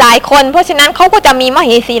สีหลายคนเพราะฉะนั้นเขาก็จะมีมเห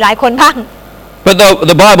สีหลายคนบ้าง But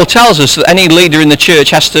the Bible tells us that any leader in the church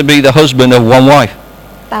has to be the husband of one wife.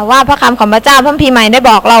 แต่ว่าพระคำของพระเจ้าพระคัมภีร์ใหม่ได้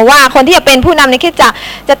บอกเราว่าคนที่จะเป็นผู้นำในคริสตจักร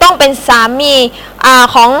จะต้องเป็นสามี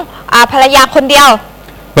ของภรรยาคนเดียว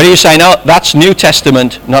But he was saying, no, that's New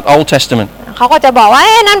Testament, not Old Testament. เขาก็จะบอกว่า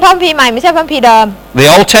นั่นพระคัมภีร์ใหม่ไม่ใช่พระคัมภีร์เดิม The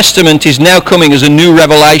Old Testament is now coming as a new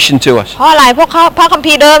revelation to us. เพราะอะไรพระคัม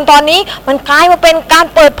ภีร์เดิมตอนนี้มันกลายมาเป็นการ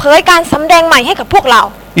เปิดเผยการสำแดงใหม่ให้กับพวกเรา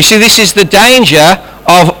You see, this is the danger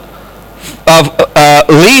of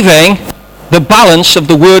leaving the balance of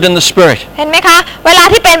the Word and the Spirit. เห็นไหมคะเวลา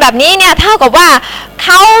ที่เป็นแบบนี้เนี่ยเท่ากับว่าเข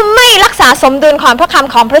าไม่รักษาสมดุลของพระค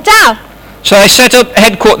ำของพระเจ้า So they set up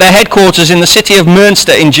their headquarters in the city of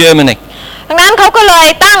Münster in Germany. ดังนั้นเขาก็เลย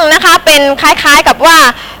ตั้งนะคะเป็นคล้ายๆกับว่า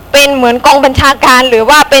เป็นเหมือนกองบัญชาการหรือ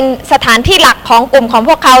ว่าเป็นสถานที่หลักของกลุ่มของพ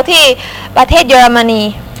วกเขาที่ประเทศเยอรมนี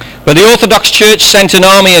But the Orthodox Church sent an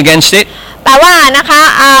army against it. แต่ว่านะคะ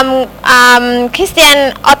คริสเตียน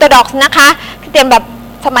ออร์โธดอกซ์นะคะคริสเตียนแบบ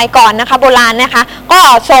สมัยก่อนนะคะโบราณนะคะก็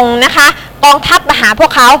ส่งนะคะกองทัพมาหาพว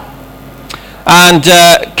กเขา And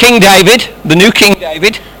King David, the new King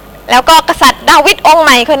David, แล้วก็กษัตริย์ดาวิดองค์ให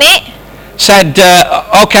ม่คนนี้ said,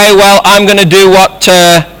 okay, well, I'm going to do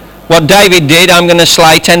what David did. I'm going to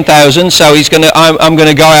slay 10,000. So I'm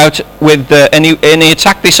going to go out with and he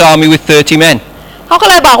attacked this army with 30 men. เขาก็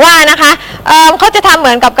เลยบอกว่านะคะเขาจะทำเห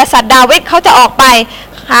มือนกับกษัตริย์ดาวิดเขาจะออกไป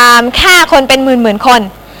ฆ่าคนเป็นหมื่นคน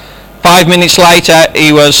 5 minutes later, he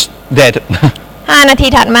was dead. 5 นาที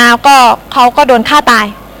ถัดมาก็เขาก็โดนฆ่าตาย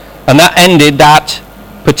And that ended that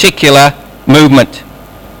particular movement.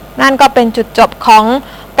 นั่นก็เป็นจุดจบของ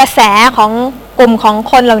กระแสของกลุ่มของ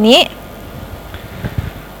คนเหล่านี้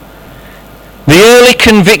The early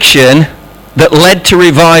conviction that led to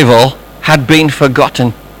revival had been forgotten.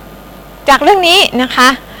 จากเรื่องนี้นะคะ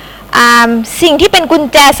สิ่งที่เป็นกุญ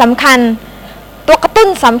แจสำคัญตัวกระตุ้น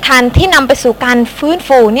สำคัญที่นำไปสู่การฟื้น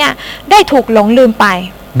ฟูเนี่ยได้ถูกหลงลืมไป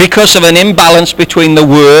Because of an imbalance between the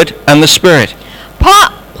Word and the Spirit. เพราะ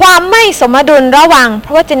ความไม่สมดุลระหว่างพ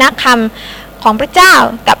ระวจนะคำของพระเจ้า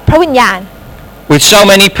กับพระวิญญาณ With so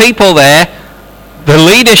many people there, the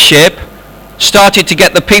leadership started to get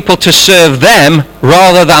the people to serve them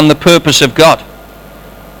rather than the purpose of God.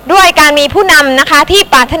 ด้วยการมีผู้นำนะคะที่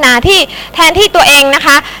ปรารถนาที่แทนที่ตัวเองนะค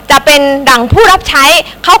ะจะเป็นดั่งผู้รับใช้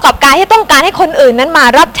เขากับการที่ต้องการให้คนอื่นนั้นมา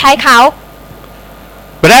รับใช้เขา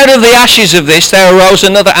But out of the ashes of this, there arose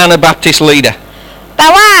another Anabaptist leader. แต่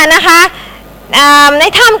ว่านะคะ ใน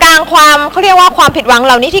ท่ามกลางความเขาเรียกว่าความผิดหวังเ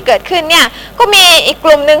หล่านี้ที่เกิดขึ้นเนี่ยก็มีอีกก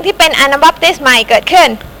ลุ่มหนึ่งที่เป็นอนาบัพติสต์ใหม่เกิดขึ้น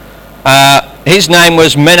His name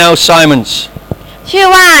was Menno Simons. ชื่อ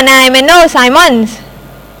ว่านายเมโนไซมอนส์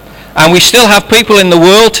And we still have people in the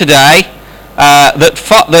world today that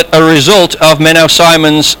are a result of Menno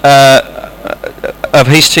Simons of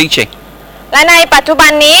his teaching. และในปัจจุบั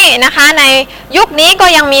นนี้นะคะในยุคนี้ก็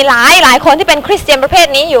ยังมีหลายคนที่เป็นคริสเตียนประเภท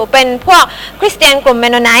นี้อยู่เป็นพวกคริสเตียนกลุ่มเม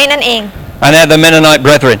โนไนต์นั่นเอง And they're the Mennonite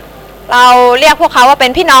brethren. เราเรียกพวกเขาว่าเป็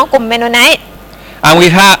นพี่น้องกลุ่มเมโนไนต์ And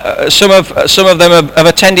we've had some of them have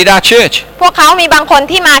attended our church. พวกเขามีบางคน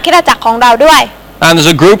ที่มาคริสตจักรของเราด้วย And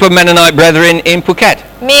there's a group of Mennonite brethren in Phuket.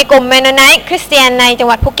 มีกลุ่มเมโนไนต์คริสเตียนในจัง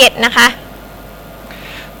หวัดภูเก็ตนะคะ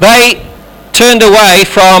They turned away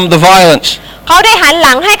from the violence. เขาได้หันห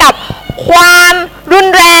ลังให้กับความรุน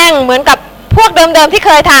แรงเหมือนกับพวกเดิมๆที่เ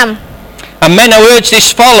คยทำ And Menno urged his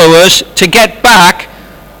followers to get back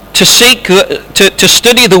to seek to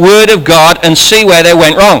study the Word of God and see where they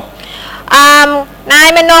went wrong. นาย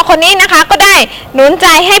เมโนคนนี้นะคะก็ได้หนุนใจ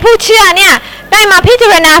ให้ผู้เชื่อเนี่ยได้มาพิจา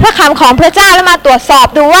รณาพระคำของพระเจ้าและมาตรวจสอบ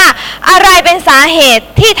ดูว่าอะไรเป็นสาเหตุ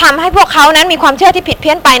ที่ทำให้พวกเขานั้นมีความเชื่อที่ผิดเ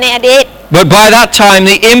พี้ยนไปในอดีต But by that time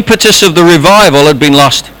the impetus of the revival had been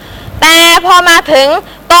lost. แต่พอมาถึง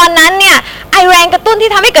ตอนนั้นเนี่ยไอแรงกระตุ้น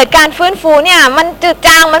ที่ทำให้เกิดการฟื้นฟูเนี่ยมันจืดจ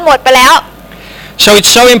างมันหมดไปแล้ว So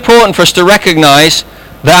it's so important for us to recognize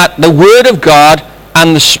that the Word of God and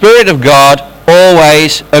the Spirit of God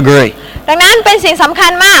always agree. ดังนั้นเป็นสิ่งสำคั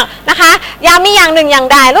ญมากนะคะอย่ามีอย่างหนึ่งอย่าง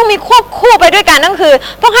ใดต้องมีควบคู่ไปด้วยกันนั่นคือ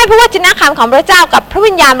ต้องให้พระวจนะคำของพระเจ้ากับพระ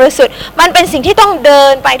วิญญาณบริสุทธิ์มันเป็นสิ่งที่ต้องเดิ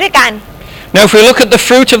นไปด้วยกัน Now if we look at the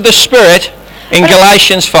fruit of the Spirit in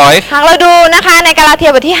Galatians 5, หากเราดูนะคะในกาลาเที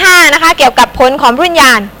ยบทที่5นะคะเกี่ยวกับผลของพระวิญญ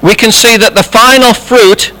าณ we can see that the final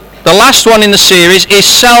fruit, the last one in the series, is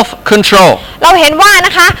self-control. เราเห็นว่าน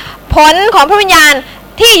ะคะผลของพระวิญญาณ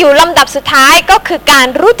ที่อยู่ลำดับสุดท้ายก็คือการ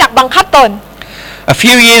รู้จักบังคับตน A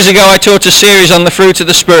few years ago I taught a series on the fruit of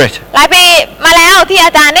the Spirit. หลายปีมาแล้วที่อ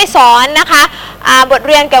าจารย์ได้สอนนะคะบท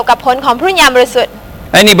เรียนเกี่ยวกับผลของพระวิญญาณบริสุทธิ์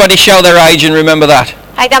Anybody show their age and remember that?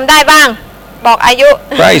 ใครจำได้บ้างบอกอายุ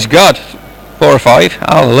Praise God. 4 or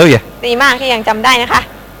 5. Hallelujah. ดีมากที่ยังจำได้นะคะ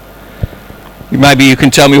Maybe you can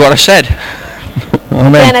tell me what I said.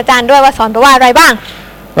 เรียน Amen. อาจารย์ด้วยว่าสอนไปว่าอะไรบ้าง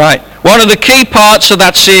Right. One of the key parts of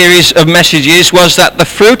that series of messages was that the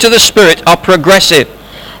fruit of the Spirit are progressive.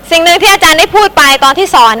 สิ่งหนึ่งที่อาจารย์ได้พูดไปตอนที่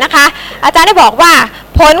สอนนะคะอาจารย์ได้บอกว่า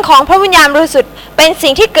ผลของพระวิญญาณบริสุทธิ์เป็น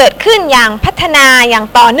สิ่งที่เกิดขึ้นอย่างพัฒนาอย่าง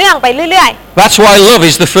ต่อเนื่องไปเรื่อย That's why love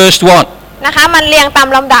is the first one. ๆนะคะมันเรียงตาม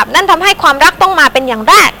ลำดับนั่นทำให้ความรักต้องมาเป็นอย่าง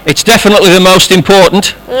แรก It's definitely the most important,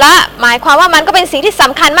 และหมายความว่ามันก็เป็นสิ่งที่ส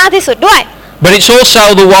ำคัญมากที่สุดด้วย but it's also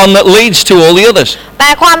the one that leads to all the others. แต่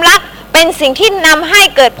ความรักเป็นสิ่งที่นำให้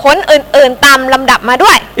เกิดผลอื่นๆตามลำดับมาด้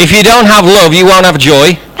วย If you don't have love, you won't have joy.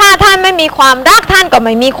 ถ้าท่านไม่มีความรักท่านก็ไ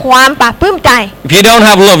ม่มีความปราบปลื้มใจ If you don't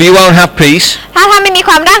have love, you won't have peace. ถ้าท่านไม่มีค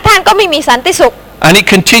วามรักท่านก็ไม่มีสันติสุข And it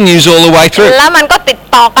continues all the way through. แล้วมันก็ติด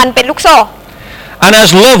ต่อกันเป็นลูกโซ่ And as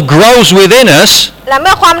love grows within us, และเ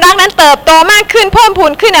มื่อความรักนั้นเติบโตมากขึ้นเพิ่มพู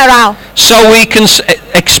นขึ้นในเรา so we can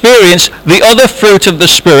experience the other fruit of the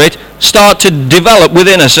Spirit start to develop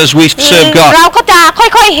within us as we serve เรา God. ก็จะค่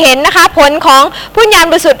อยๆเห็นนะคะผลของพระวิญญาณ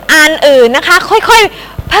บริสุทธิ์อันอื่นนะคะค่อย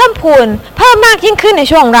ๆเพิ่มพูนเพิ่มมากยิ่งขึ้นใน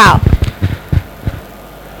ช่วงเรา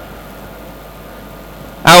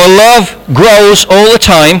Our love grows all the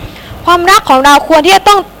time, ความรักของเราควรที่จะ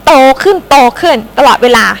ต้องโตขึ้นตลอดเว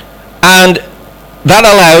ลา and that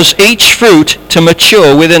allows each fruit to mature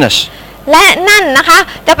within us. และนั่นนะคะ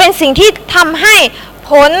จะเป็นสิ่งที่ทำให้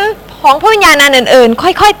ผลของพระวิญญาณอันอื่นๆค่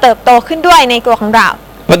อยๆเติบโตขึ้นด้วยในตัวของเรา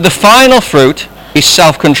But the final fruit is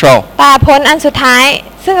self-control. แต่ผลอันสุดท้าย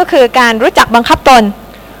ซึ่งก็คือการรู้จักบังคับตน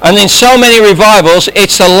And in so many revivals,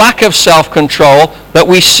 it's a lack of self-control that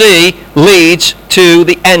we see leads to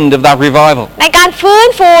the end of that revival. ในการฟื้น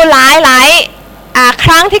ฟูหลายค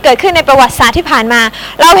รั้งที่เกิดขึ้นในประวัติศาสตร์ที่ผ่านมา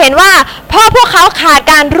เราเห็นว่าเพราะพวกเขาขาด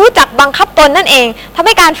การรู้จักบังคับตนนั่นเองทำใ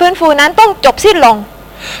ห้การฟื้นฟูนั้นต้องจบสิ้นลง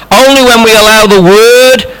Only when we allow the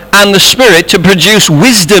Word and the Spirit to produce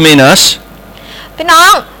wisdom in us, พี่น้อ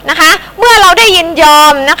งนะคะเมื่อเราได้ยินยอ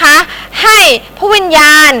มนะคะให้พระวิญญ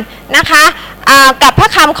าณนะคะกับพระ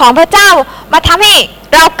คำของพระเจ้ามาทำให้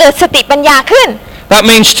เราเกิดสติปัญญาขึ้น that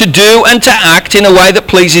means to do and to act in a way that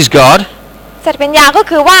pleases God. สติปัญญาก็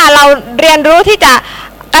คือว่าเราเรียนรู้ที่จะ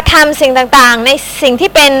กระทำสิ่งต่างๆในสิ่งที่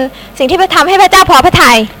เป็นสิ่งที่ทำให้พระเจ้าพอพระ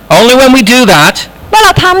ทัย Only when we do that เมื่อเร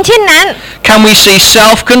าทำเช่นนั้น can we see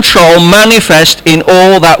self-control manifest in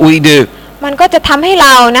all that we do. มันก็จะทำให้เร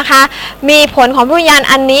านะคะมีผลของพระวิญญาณ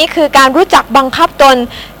อันนี้คือการรู้จักบังคับตน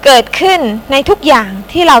เกิดขึ้นในทุกอย่าง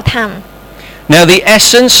ที่เราทำ Now the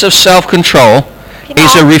essence of self-control พี่น้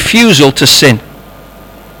อง is a refusal to sin.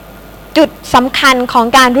 จุดสำคัญของ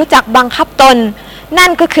การรู้จักบังคับตน นั่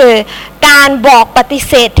นก็คือการบอกปฏิเ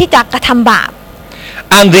สธที่จะกระทำบาป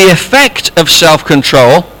And the effect of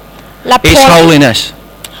self-control และ is holiness.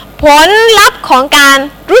 ผลลัพธ์ของการ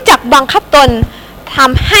รู้จักบังคับตนท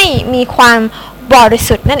ำให้มีความบริ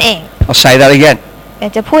สุทธิ์นั่นเอง I'll say that again. เดี๋ย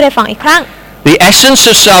วจะพูดให้ฟังอีกครั้ง The essence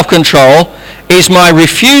of self-control is my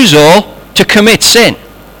refusal to commit sin.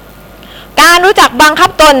 การรู้จักบังคับ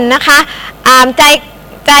ตนนะคะ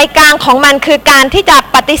ใจกลางของมันคือการที่จะ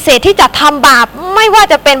ปฏิเสธที่จะทำบาปไม่ว่า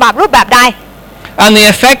จะเป็นบาปรูปแบบใด And the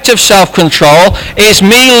effect of self-control is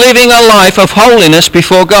me living a life of holiness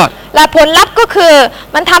before God. และผลลัพธ์ก็คือ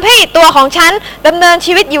มันทำให้ตัวของฉันดำเนิน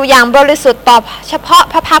ชีวิตอยู่อย่างบริสุทธิ์ต่อเฉพาะ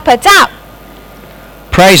พระพักตร์พระเจ้า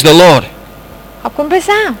Praise the Lord. ขอบคุณพระ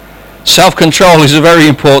เจ้า Self-control is a very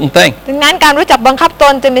important thing. ดังนั้นการรู้จักบังคับต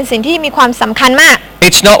นจึงเป็นสิ่งที่มีความสำคัญมาก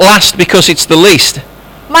It's not last because it's the least.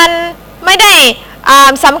 มันไม่ได้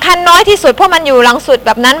สำคัญน้อยที่สุดเพราะมันอยู่หลังสุดแ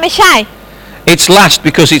บบนั้นไม่ใช่ It's last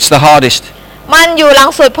because it's the hardest. มันอยู่หลัง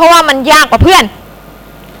สุดเพราะว่ามันยากกว่าเพื่อน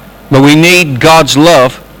But we need God's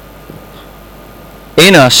love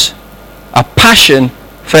in us, a passion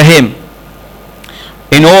for Him,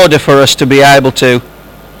 in order for us to be able to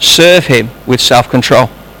serve Him with self-control.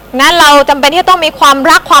 นั้นเราจำเป็นที่ต้องมีความ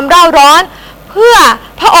รักความเร่าร้อนเพื่อ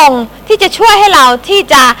พระองค์ที่จะช่วยให้เราที่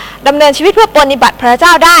จะดำเนินชีวิตเพื่อปฏิบัติพระเจ้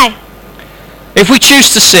าได้ If we choose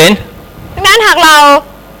to sin, ดังนั้นหากเร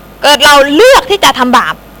าเลือกที่จะทำบา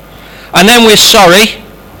ป and then we're sorry,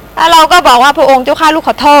 แล้วเราก็บอกว่าพระองค์เจ้าข้าลูกข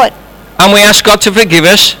อโทษ and we ask God to forgive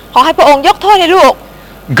us, ขอให้พระองค์ยกโทษให้ลูก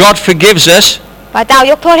God forgives us, พระเจ้า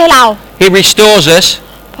ยกโทษให้เรา He restores us,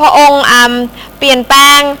 พระองค์เปลี่ยนแปล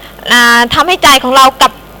งทำให้ใจของเรากลั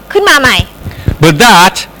บขึ้นมาใหม่ but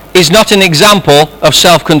that is not an example of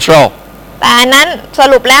self-control. แต่นั้นส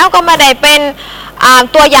รุปแล้วก็ไม่ได้เป็น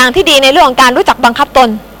ตัวอย่างที่ดีในเรื่องของการรู้จักบังคับตน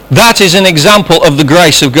That is an example of the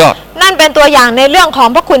grace of God. นั่นเป็นตัวอย่างในเรื่องของ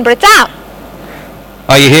พระคุณพระเจ้า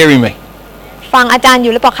Are you hearing me? ฟังอาจารย์อ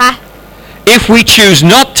ยู่หรือเปล่าคะ If we choose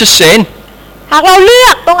not to sin, หากเราเลือ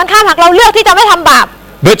กตรงกันข้ามหากเราเลือกที่จะไม่ทำบาป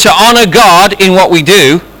but to honor God in what we do,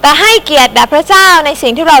 แต่ให้เกียรติแด่พระเจ้าในสิ่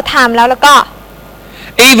งที่เราทำแล้วก็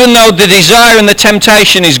even though the desire and the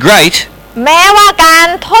temptation is great, แม้ว่าการ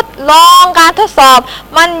ทดลองการทดสอบ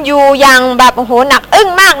มันอยู่อย่างแบบโอ้โหหนักอึ้ง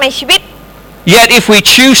มากในชีวิต yet if we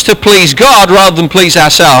choose to please God rather than please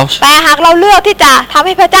ourselves, แต่หากเราเลือกที่จะทำใ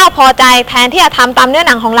ห้พระเจ้าพอใจแทนที่จะทำตามเนื้อห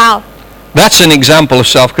นังของเรา that's an example of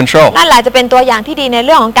self-control. นั่นแหละจะเป็นตัวอย่างที่ดีในเ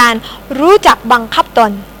รื่องของการรู้จักบังคับต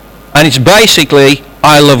น And it's basically,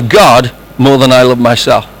 I love God more than I love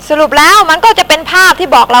myself. สรุปแล้วมันก็จะเป็นภาพที่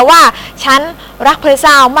บอกเราว่าฉันรักพระเ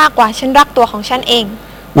จ้ามากกว่าฉันรักตัวของฉันเอง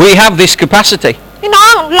We have this capacity. พี่น้อ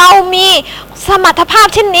งเรามีสมรรถภาพ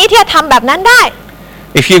เช่นนี้ที่จะทำแบบนั้นได้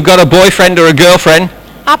If you've got a boyfriend or a girlfriend,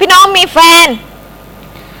 พี่น้องมีแฟน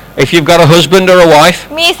if you've got a husband or a wife,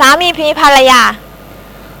 มีสามีมีภรรยา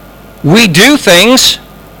we do things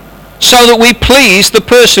so that we please the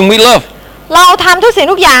person we love. เราทำทุกสิ่ง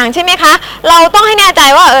ทุกอย่างใช่ไหมคะเราต้องให้แน่ใจ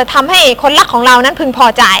ว่าทำให้คนรักของเรานั้นพึงพอ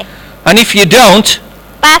ใจ And if you don't,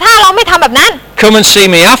 แต่ถ้าเราไม่ทำแบบนั้น come and see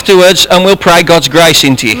me afterwards and we'll pray God's grace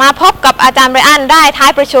into you. มาพบกับอาจารย์ไบรอันได้ท้า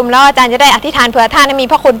ยประชุมแล้วอาจารย์จะได้อธิษฐานเผื่อท่านให้มี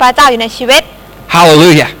พระคุณพระเจ้าอยู่ในชีวิต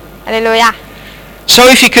Hallelujah. ฮาเลลูยา So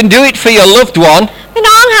if you can do it for your loved one, พี่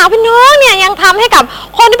น้องหาพี่น้องเนี่ยยังทำให้กับ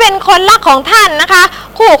คนที่เป็นคนรักของท่านนะคะ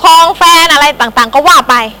คู่ครองแฟนอะไรต่างๆก็ว่า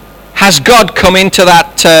ไป has God come into that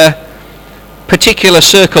particular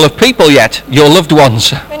circle of people yet? Your loved ones.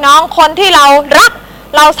 พี่น้องคนที่เรารัก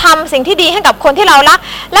เราทำสิ่งที่ดีให้กับคนที่เรารัก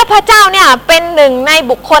และพระเจ้าเนี่ยเป็นหนึ่งใน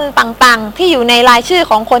บุคคลต่างๆที่อยู่ในรายชื่อ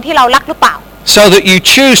ของคนที่เรารักหรือเปล่า So that you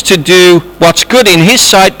choose to do what's good in His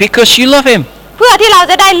sight because you love Him. เพื่อที่เรา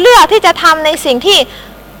จะได้เลือกที่จะทำในสิ่งที่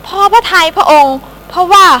พอพระทัยพระองค์เพราะ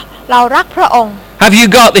ว่าเรารักพระองค์ Have you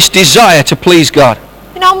got this desire to please God?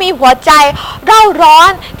 พี่น้องมีหัวใจเร่าร้อ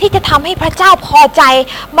นที่จะทำให้พระเจ้าพอใจ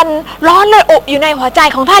มันร้อนเลยอบอยู่ในหัวใจ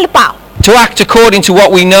ของท่านหรือเปล่า To act according to what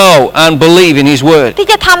we know and believe in His Word. ที่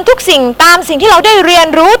จะทำทุกสิ่งตามสิ่งที่เราได้เรียน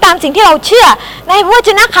รู้ตามสิ่งที่เราเชื่อในพระวจ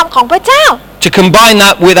นะคำของพระเจ้า To combine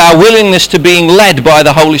that with our willingness to being led by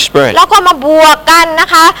the Holy Spirit. แล้วก็มาบวกกันนะ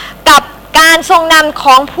คะกับการทรงนำข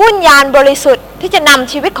องผู้ญาณบริสุทธิ์ที่จะน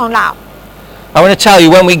ำชีวิตของเรา I want to tell you,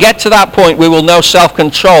 when we get to that point, we will know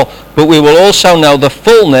self-control, but we will also know the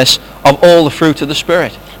fullness of all the fruit of the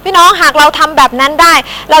Spirit. พี่น้องหากเราทำแบบนั้นได้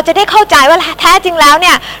เราจะได้เข้าใจว่าแท้จริงแล้วเ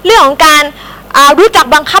นี่ยเรื่องของการรู้จัก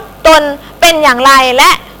บังคับตนเป็นอย่างไรแล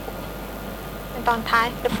ะตอนท้าย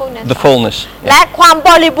The fullness. และความบ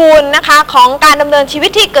ริบูรณ์นะคะของการดำเนินชีวิ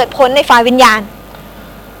ตที่เกิดผลในฝ่ายวิญญาณ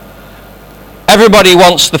Everybody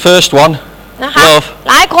wants the first one. นะคะ love.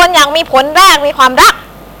 หลายคนอยากมีผลแรกมีความรัก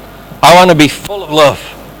I want to be full of love.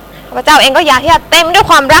 พระเจ้าเองก็อยากที่จะเต็มด้วย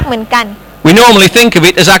ความรักเหมือนกัน We normally think of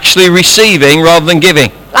it as actually receiving rather than giving.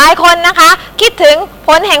 หลายคนนะคะคิดถึงผ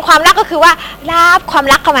ลแห่งความรักก็คือว่ารับความ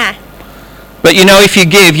รักเข้ามา But you know, if you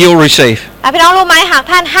give, you'll receive. แต่พี่น้องรู้ไหมหาก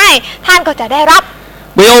ท่านให้ท่านก็จะได้รับ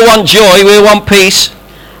We all want joy, we want peace.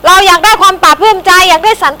 เราอยากได้ความปราบปลื้มใจอยากไ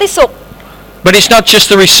ด้สันติสุข But it's not just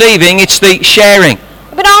the receiving, it's the sharing.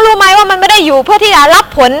 พี่น้องรู้ไหมว่ามันไม่ได้อยู่เพื่อที่จะรับ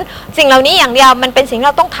ผลสิ่งเหล่านี้อย่างเดียวมันเป็นสิ่งที่เ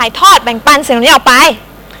ราต้องถ่ายทอดแบ่งปันสิ่งเหล่านี้ออกไป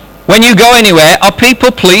When you go anywhere, are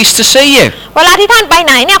people pleased to see you? เวลาที่ท่านไปไ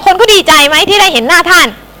หนเนี่ยคนก็ดีใจไหมที่ได้เห็นหน้าท่าน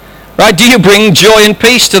Right? Do you bring joy and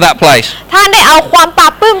peace to that place? ท่านได้เอาความปรา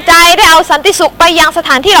บปลื้มใจได้เอาสันติสุขไปยังสถ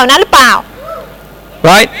านที่เหล่านั้นหรือเปล่า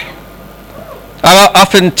Right? I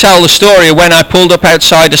often tell the story of when I pulled up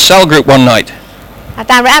outside a cell group one night. อา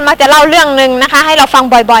จารย์ไรอันมักจะเล่าเรื่องหนึ่งนะคะให้เราฟัง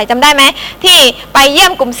บ่อยๆจำได้ไหมที่ไปเยี่ย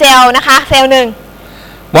มกลุ่มเซลล์นะคะเซลล์หนึ่ง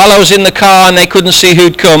While I was in the car and they couldn't see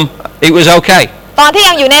who'd come, it was okay. ตอนที่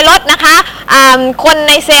ยังอยู่ในรถนะคะคน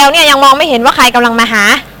ในเซลล์เนี่ยยังมองไม่เห็นว่าใครกำลังมาหา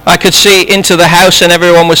I could see into the house and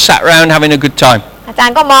everyone was sat around having a good time. อาจาร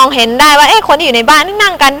ย์ก็มองเห็นได้ว่าคนที่อยู่ในบ้านนี่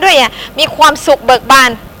นั่งกันด้วยมีความสุขเบิกบา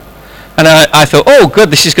น And I thought, oh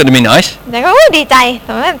good, this is going to be nice. แต่ก็ดีใจ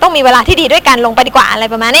ต้องมีเวลาที่ดีด้วยกันลงไปดีกว่าอะไร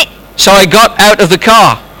ประมาณนี้ So I got out of the car.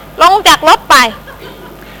 ลงจากรถไป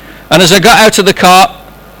And as I got out of the car,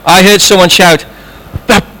 I heard someone shout,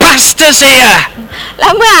 "The pastor's here!" แล้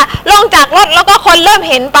วเมื่อลงจากรถแล้วก็คนเริ่ม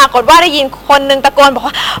เห็นปรากฏว่าได้ยินคนหนึ่งตะโกนบอก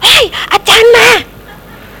ว่าเฮ้ยอาจารย์มา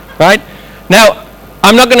Right? Now,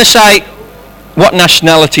 I'm not going to say what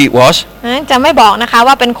nationality it was, จะไม่บอกนะคะ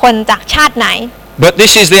ว่าเป็นคนจากชาติไหน but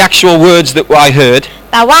this is the actual words that I heard.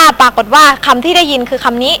 แต่ว่าปรากฏว่าคำที่ได้ยินคือค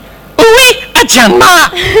ำนี้ Ui, ajan ma!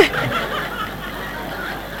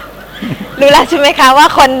 รู้แล้วใช่ไหมคะว่า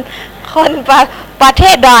คนประเท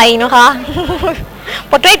ศดอยนะคะ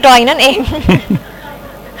ประเทศดอยนั่นเอง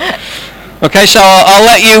Okay, so I'll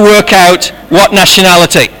let you work out what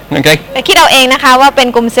nationality. Okay? แต่คิดเอาเองนะคะว่าเป็น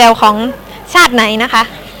กลุ่มเซลล์ของชาติไหนนะคะ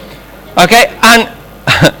Okay, and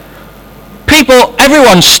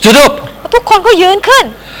everyone stood up ทุกคนก็ยืนขึ้น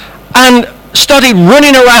and started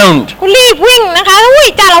running around. ก็รีบวิ่งนะคะอุ้ย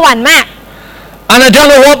จ้าละหวันมาก And I don't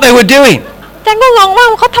know what they were doing. จันก็งงว่า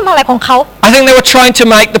เขาทำอะไรของเขา I think they were trying to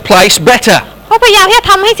make the place better. เขาพยายามที่จะ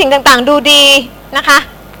ทำให้สิ่งต่างๆดูดีนะคะ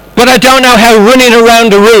But I don't know how running around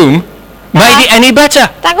a room made it any better.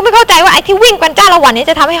 จันก็ไม่เข้าใจว่าไอ้ที่วิ่งกันจ้าละหวันนี้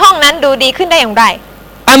จะทำให้ห้องนั้นดูดีขึ้นได้อย่างไร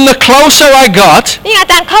And the closer I got, ยิ่งอา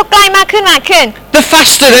จารย์เข้าใกล้มากขึ้น the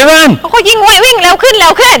faster they ran. เขาก็ยิ่งวิ่งเร็วขึ้น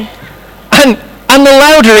And the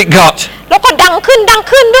louder it got. แล้วก็ดังขึ้น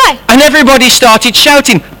ด้วย And everybody started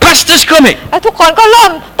shouting, "Pastor's coming!" แล้วทุกคนก็เริ่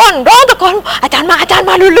มต้นร้องตะโกนอาจารย์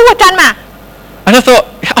มารู้อาจารย์มา And I thought,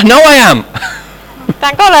 I know I am. อาจา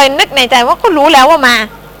รย์ก็เลยนึกในใจว่าก็รู้แล้วว่ามา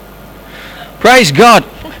Praise God.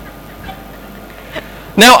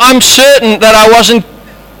 Now I'm certain that I wasn't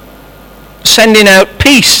sending out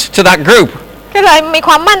peace to that group. ก็เลยมีค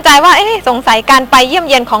วามมั่นใจว่าสงสัยการไปเยี่ยม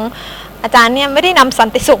เยียนของอาจารย์เนี่ยไม่ได้นำสัน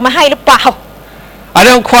ติสุขมาให้หรือเปล่า I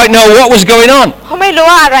don't quite know what was going on. เขาไม่รู้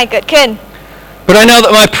ว่าอะไรเกิดขึ้น But I know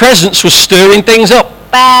that my presence was stirring things up.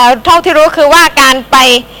 แต่เท่าที่รู้คือว่าการไป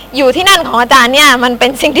อยู่ที่นั่นของอาจารย์เนี่ยมันเป็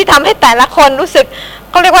นสิ่งที่ทำให้แต่ละคนรู้สึก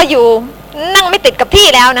เขาเรียกว่าอยู่นั่งไม่ติดกับที่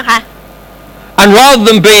แล้วนะคะ And rather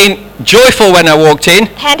than being joyful when I walked in,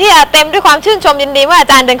 แทนที่จะเต็มด้วยความชื่นชมยินดีว่าอา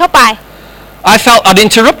จารย์เดินเข้าไป I felt I'd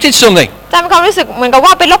interrupted something. อาจารย์มีความรู้สึกเหมือนกับว่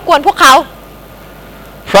าไปรบกวนพวกเขา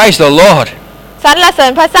Praise the Lord. สรรเสริ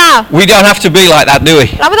ญพระเจ้า We don't have to be like that, do we?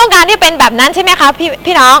 เราไม่ต้องการที่เป็นแบบนั้นใช่ไหมคะ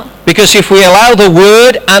พี่น้อง Because if we allow the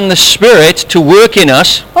Word and the Spirit to work in us,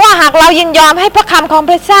 เพราะว่าหากเรายินยอมให้พระคำของ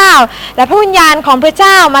พระเจ้าและพระวิญญาณของพระเ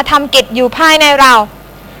จ้ามาทำกิจอยู่ภายในเรา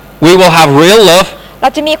we will have real love, เรา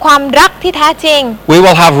จะมีความรักที่แท้จริง we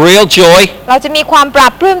will have real joy, เราจะมีความปรา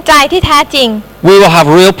บปลื้มใจที่แท้จริง we will have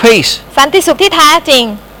real peace, สันติสุขที่แท้จริง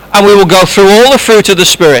and we will go through all the fruit of the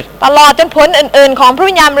Spirit, ตลอดจนผลอื่นๆของพระ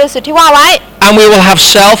วิญญาณบริสุทธิ์ที่ว่าไว้ and we will have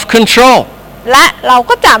self-control, และเรา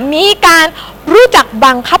ก็จะมีการรู้จัก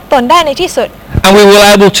บังคับตนได้ในที่สุด and we will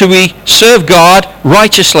be able to serve God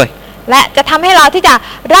righteously. และจะทำให้เราที่จะ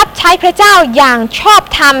รับใช้พระเจ้าอย่างชอบ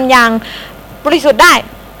ธรรมอย่างบริสุทธิ์ได้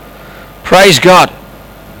Praise God.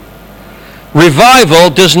 Revival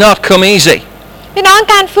does not come easy. พี่น้อง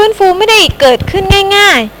การฟื้นฟูไม่ได้เกิดขึ้นง่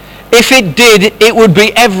าย If it did, it would be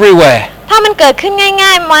everywhere. ๆถ้ามันเกิดขึ้นง่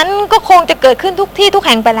ายๆมันก็คงจะเกิดขึ้นทุกที่ทุกแ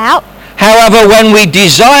ห่งไปแล้ว However, when we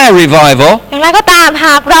desire revival, อย่างไรก็ตามห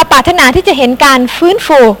ากเราปรารถนาที่จะเห็นการฟื้น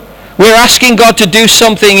ฟู we're asking God to do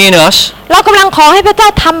something in us. เรากำลังขอให้พระเจ้า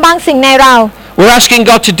ทำบางสิ่งในเรา We're asking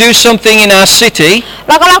God to do something in our city. เ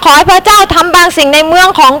รากำลังขอให้พระเจ้าทำบางสิ่งในเมือง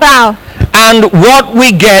ของเรา and what we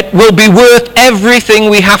get will be worth everything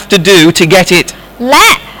we have to do to get it. และ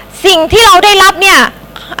สิ่งที่เราได้รับเนี่ย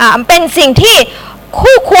เป็นสิ่งที่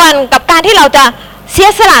คู่ควรกับการที่เราจะเสีย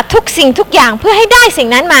สละทุกสิ่งทุกอย่างเพื่อให้ได้สิ่ง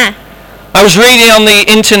นั้นมา I was reading on the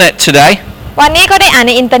internet today, วันนี้ก็ได้อ่านใ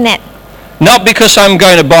นอินเทอร์เน็ต not because I'm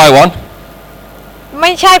going to buy one, ไ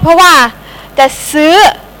ม่ใช่เพราะว่าจะซื้อ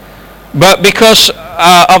but because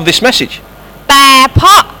of this message. แต่เพร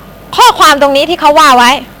าะข้อความตรงนี้ที่เขาว่าไ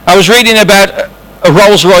ว้ I was reading about a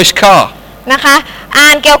Rolls-Royce car. นะคะอ่า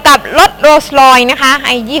นเกี่ยวกับรถโรลส์รอยซ์นะคะไ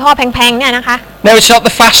อ้ยี่ห้อแพงๆเนี่ยนะคะ Now it's not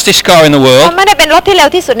the fastest car in the มัน world, ไม่ได้เป็นรถที่เร็ว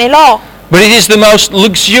ที่สุดในโลก but it is the most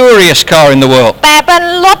luxurious car in the world. แต่เป็น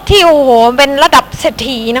รถที่โอ้โหเป็นระดับเศรษ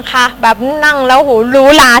ฐีนะคะแบบนั่งแล้วโหหรู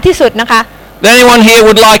หราที่สุดนะคะ Anyone here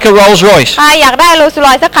would like a Rolls-Royce? ใครอยากได้โรลส์ร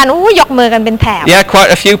อยซ์สักคันอู้ยกมือกันเป็นแถบ Yeah, quite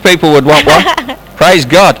a few people would want one. Praise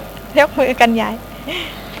God. ยกมือกันใหญ่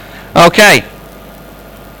Okay.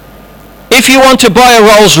 If you want to buy a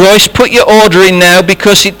Rolls-Royce, put your order in now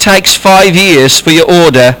because it takes 5 years for your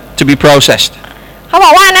order to be processed. เขาบ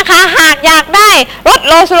อกว่านะคะหากอยากได้รถ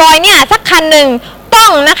โรลส์รอยซ์เนี่ยสักคันหนึ่งต้อ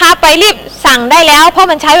งนะคะไปรีบสั่งได้แล้วเพราะ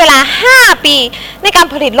มันใช้เวลา5 ปีในการ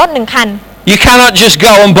ผลิตรถ1 คัน You cannot just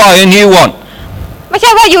go and buy a new one. ไม่ใ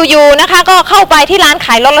ช่ว่าอยู่ๆนะคะก็เข้าไปที่ร้านข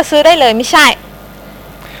ายรถแล้วซื้อได้เลยไม่ใช่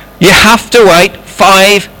You have to wait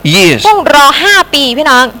 5 years. ต้องรอ5 ปีพี่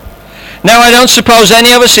น้อง Now I don't suppose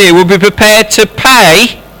any of us here would be prepared to pay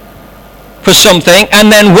for something and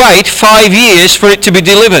then wait 5 years for it to be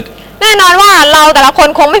delivered. แน่นอนว่าเราแต่ละคน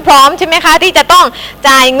คงไม่พร้อมใช่ไหมคะที่จะต้อง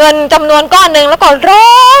จ่ายเงินจำนวนก้อนหนึ่งแล้วก็ร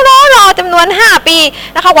อจำนวน5 ปี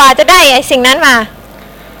นะคะกว่าจะได้ไอ้สิ่งนั้นมา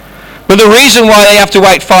But the reason why they have to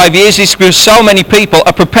wait 5 years is because so many people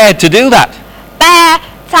are prepared to do that. แต่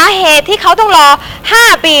สาเหตุที่เขาต้องรอ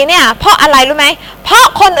5 ปีเนี่ยเพราะอะไรรู้ไหมเพราะ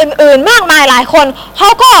คนอื่นๆมากมายหลายคนเขา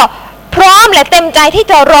ก็พร้อมและเต็มใจที่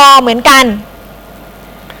จะรอเหมือนกัน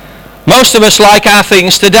Most of us like our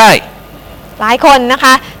things today. หลายคนนะค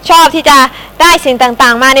ะชอบที่จะได้สิ่งต่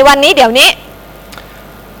างๆมาในวันนี้เดี๋ยวนี้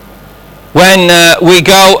When we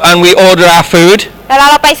go and we order our food, เวลา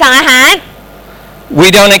เราไปสั่งอาหาร we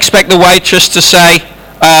don't expect the waitress to say,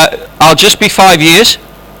 I'll just be 5 years.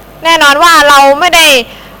 แน่นอนว่าเราไม่ได้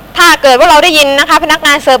ถ้าเกิดว่าเราได้ยินนะคะพนักง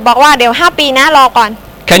านเสิร์ฟบอกว่าเดี๋ยว5 ปีนะรอก่อน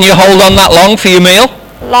Can you hold on that long for your meal?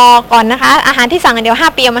 รอก่อนนะคะอาหารที่สั่งเดี๋ยว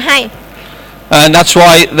5 ปีเอามาให้ And that's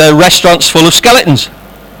why the restaurant's full of skeletons.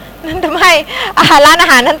 นั่นทำให้ร้านอา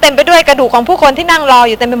หารนั้นเต็มไปด้วยกระดูกของผู้คนที่นั่งรอ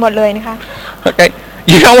อยู่เต็มไปหมดเลยนะคะ Okay,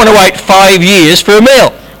 you don't want to wait 5 years for a meal.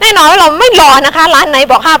 แน่นอนว่าเราไม่รอนะคะร้านไหน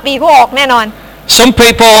บอก5 ปีก็ออกแน่นอน Some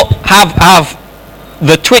people have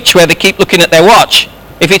the twitch where they keep looking at their watch.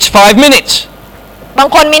 If it's 5 minutes, บาง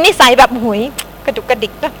คนมีนิสัยแบบหุยกระดุกกระดิ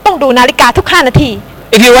กต้องดูนาฬิกาทุก5 นาที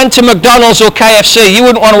if you went to McDonald's or KFC, you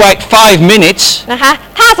wouldn't want to wait 5 minutes. นะคะ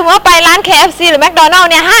ถ้าสมมติว่าไปร้าน KFC หรือ McDonald's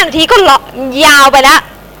เนี่ย5 นาทีก็ยาวไปแล้ว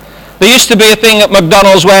There used to be a thing at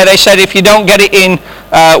McDonald's where they said if you don't get it in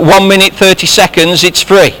 1 minute 30 seconds, it's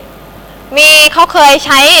free. มีเขาเคยใ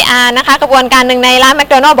ช้นะคะกระบวนการหนึ่งในร้าน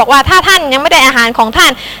McDonald's บอกว่าถ้าท่านยังไม่ได้อาหารของท่า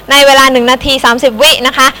นในเวลา1 นาที 30 วิน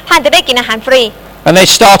ะคะท่านจะได้กินอาหารฟรี And they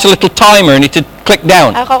start a little timer and it to click down.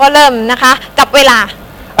 แล้วเขาก็เริ่มนะคะจับเวลา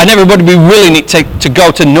And everybody would be willing it to go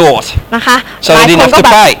to north. นะคะ So หลาย they คน didn't ก็ have to แบ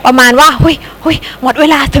บ pay. ประมาณว่าหุยหมดเว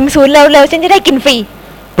ลาถึงศูนย์เร็วๆฉันจะได้กินฟรี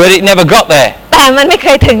But it never got there. แต่มันไม่เค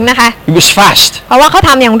ยถึงนะคะ It was fast. เพราะว่าเขาท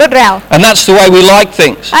ำอย่างรวดเร็ว And that's the way we like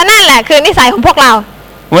things. นั่นแหละคือนิสัยของพวกเรา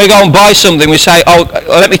When we go and buy something, we say, oh,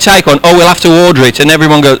 let me take one. Oh, we'll have to order it. And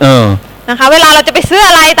everyone goes, oh. นะคะเวลาเราจะไปซื้อ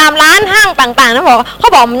อะไรตามร้านห้างต่างๆนะบอกเขา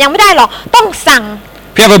บอกมันยังไม่ได้หรอกต้องสั่ง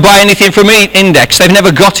If you ever buy anything from Index, they've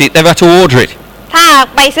never got it. They've had to order it. ถ้า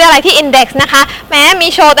ไปซื้ออะไรที่ Index นะคะแม้มี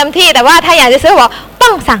โชว์เต็มที่แต่ว่าถ้าอยากจะซื้อบอกต้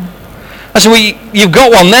องสั่ง I said, well, you've got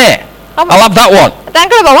one there. I'll have that one. อาจารย์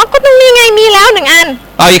ก็เลยบอกว่าก็ต้องมีไงมีแล้ว1 อัน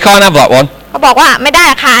Oh, you can't have that one. เขาบอกว่าไม่ได้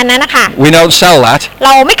ค่ะอันนั้นนะคะ We don't sell that. เร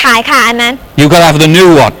าไม่ขายค่ะอันนั้น You've got to have the new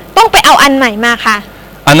one. ต้องไปเอาอันใหม่มาค่ะ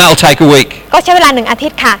And that'll take a week. ก็ใช้เวลา1 อาทิ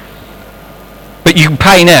ตย์ค่ะ But you can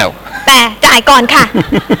pay now. แต่จ่ายก่อนค่ะ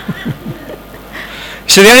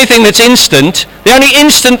So the only thing that's instant, the only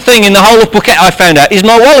instant thing in the whole of Phuket I found out is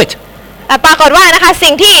my wallet. ปรากฏว่านะคะ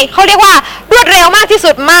สิ่งที่เขาเรียกว่ารวดเร็วมากที่สุ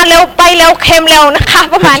ดมาเร็วไปเร็วเค็มเร็วนะคะ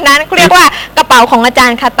ประมาณนั้นเขาเรียกว่ากระเป๋าของอาจาร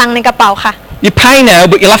ย์ค่ะตังค์ในกระเป๋าค่ะ You pay now,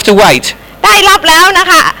 but you'll have to wait. ได้รับแล้วนะ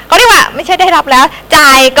คะเขาเรียกว่าไม่ใช่ได้รับแล้วจ่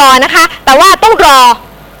ายก่อนนะคะ แต่ว่าต้องรอ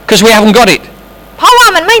Because we haven't got it. เพราะว่า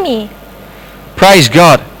มันไม่มี Praise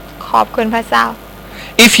God. ขอบคุณพระเจ้า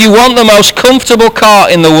If you want the most comfortable car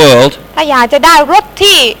in the world, ถ้าอยากจะได้รถ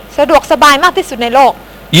ที่สะดวกสบายมากที่สุดในโลก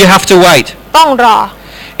you have to wait. ต้องรอ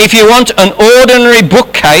if you want an ordinary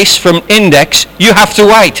bookcase from Index, you have to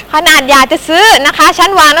wait. ขนาดอยากจะซื้อนะคะชั้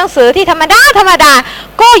นวางหนังสือที่ธรรมดา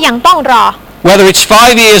ก็ยังต้องรอ Whether it's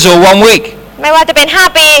 5 years or 1 week. ไม่ว่าจะเป็น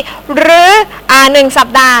5ปีหรือ1สัป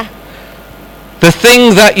ดาห์ The thing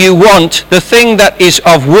that you want, the thing that is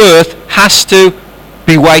of worth has to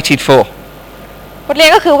be waited for. บทเรีย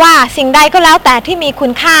นก็คือว่าสิ่งใดก็แล้วแต่ที่มีคุ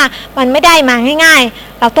ณค่ามันไม่ได้มาง่าย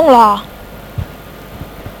ๆเราต้องรอ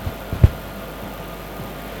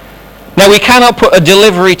Now we cannot put a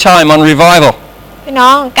delivery time on revival. พี่น้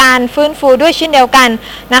องการฟื้นฟูด้วยเช่นเดียวกัน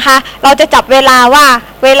นะคะเราจะจับเวลาว่า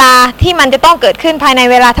เวลาที่มันจะต้องเกิดขึ้นภายใน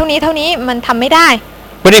เวลาเท่านี้มันทำไม่ได้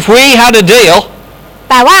But if we had a deal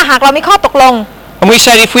แต่ว่าหากเรามีข้อตกลง and we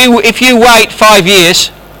said if you wait 5 years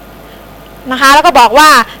นะคะแล้วก็บอกว่า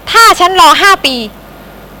ถ้าฉันรอ5 ปี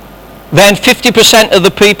then 50% of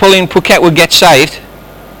the people in Phuket would get saved.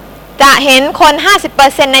 จะเห็นคน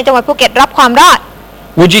 50% ในจังหวัดภูเก็ตรับความรอด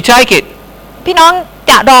Would you take it? พี่น้อง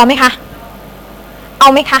จะรอไหมคะเอา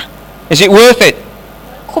ไหมคะ Is it worth it?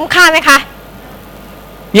 คุ้มค่าไหมคะ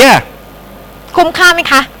Yeah. คุ้มค่าไหม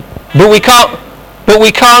คะ But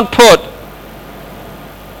we can't put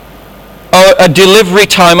a delivery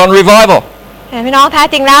time on revival. พี่น้องแท้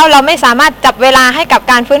จริงแล้วเราไม่สามารถจับเวลาให้กับ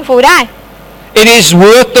การฟื้นฟูได้ It is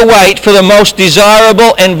worth the wait for the most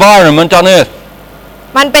desirable environment on earth.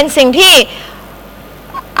 มันเป็นสิ่งที่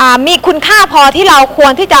มีคุณค่าพอที่เราคว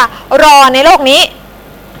รที่จะรอในโลกนี้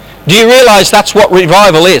Do you realize that's what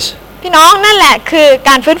revival is? พี่น้องนั่นแหละคือ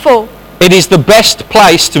การฟื้นฟู It is the best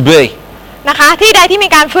place to be. นะคะที่ใดที่มี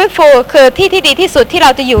การฟื้นฟูคือที่ที่ดีที่สุดที่เร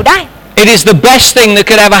าจะอยู่ได้ It is the best thing that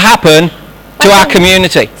could ever happen to our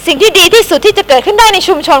community. สิ่งที่ดีที่สุดที่จะเกิดขึ้นได้ใน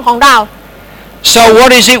ชุมชนของเรา So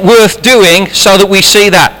what is it worth doing so that we see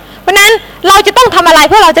that? เพราะนั้นเราจะต้องทำอะไร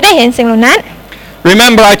เพื่อเราจะได้เห็นสิ่งเหล่านั้น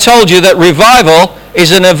Remember I told you that revival is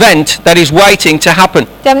an event that is waiting to happen.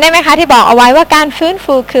 จำได้ไหมคะที่บอกเอาไว้ว่าการฟื้น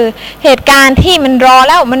ฟูคือเหตุการณ์ที่มันรอ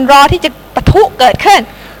แล้วมันรอที่จะปะทุเกิดขึ้น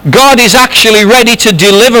God is actually ready to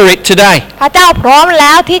deliver it today. พระเจ้าพร้อมแ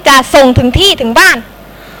ล้วที่จะส่งถึงที่ถึงบ้าน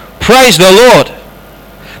Praise the Lord.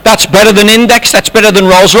 That's better than Index, that's better than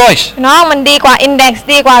Rolls-Royce. น้องมันดีกว่า Index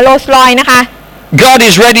ดีกว่า Rolls-Royce นะคะ God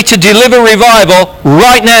is ready to deliver revival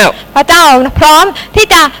right now. พระเจ้าพร้อมที่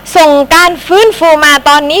จะส่งการฟื้นฟูมา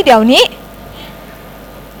ตอนนี้เดี๋ยวนี้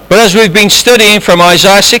But as we've been studying from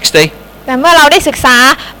Isaiah 60, แต่เมื่อเราได้ศึกษา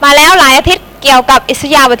มาแล้วหลายอาทิตย์เกี่ยวกับอิส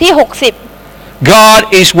ยาห์บทที่60 God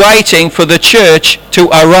is waiting for the church to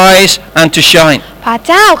arise and to shine. พระ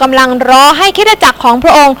เจ้ากำลังรอให้คริสตจักรของพร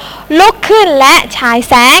ะองค์ลุกขึ้นและฉาย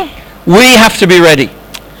แสง We have to be ready.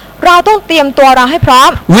 เราต้องเตรียมตัวเราให้พร้อม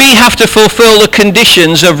We have to fulfill the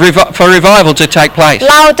conditions for revival to take place.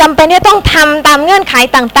 เราจำเป็นที่ต้องทำตามเงื่อนไข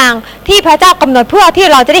ต่างๆที่พระเจ้ากำหนดเพื่อที่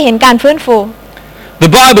เราจะได้เห็นการฟื้นฟู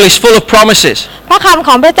The Bible is full of promises. พระคำข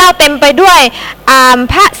องพระเจ้าเต็มไปด้วย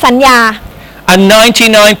พระสัญญา And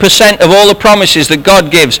 99% of all the promises that God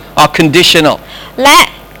gives are conditional. และ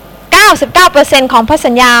 99% ของพระ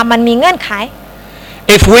สัญญามันมีเงื่อนไข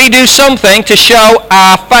If we do something to show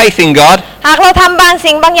our faith in God, หากเราทำบาง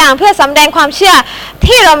สิ่งบางอย่างเพื่อสำแดงความเชื่อ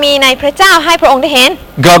ที่เรามีในพระเจ้าให้พระองค์ได้เห็น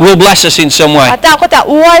God will bless us in some พ way. ระเจ้าก็จะ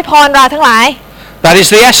อวยพรเราทั้งหลาย That is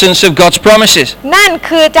the essence of God's promises. นั่น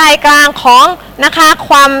คือใจกลางของนะคะ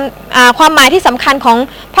ความหมายที่สำคัญของ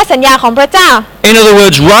พระสัญญาของพระเจ้า In other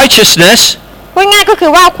words, righteousness, พูดง่ายก็คื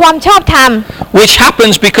อว่าความชอบธรรม which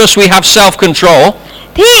happens because we have self-control,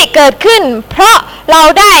 ที่เกิดขึ้นเพราะเรา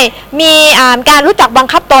ได้มีการรู้จักบัง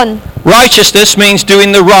คับตน righteousness means doing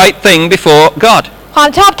the right thing before God. ความ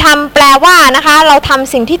ชอบธรรมแปลว่านะคะเราท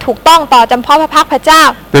ำสิ่งที่ถูกต้องต่อจำเพาะพระพักพระเจ้า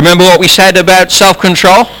Remember what we said about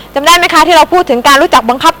self-control? จำได้ไหมคะที่เราพูดถึงการรู้จัก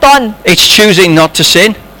บังคับตน It's choosing not to sin,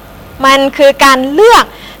 มันคือการเลือก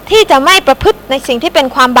ที่จะไม่ประพฤติในสิ่งที่เป็น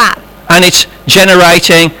ความบาป and it's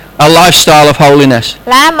generating a lifestyle of holiness.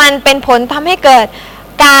 และมันเป็นผลทำให้เกิด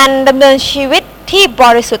การดำเนินชีวิตที่บ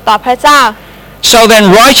ริสุทธิ์ต่อพระเจ้า So then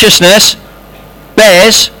righteousness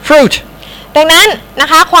bears fruit, ดังนั้นนะ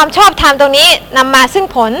คะความชอบธรรมตรงนี้นำมาซึ่ง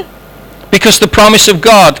ผล because the promise of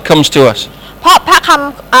God comes to us. เพราะ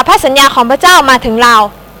พระสัญญาของพระเจ้ามาถึงเรา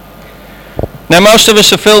Now most of us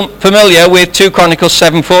are familiar with 2 Chronicles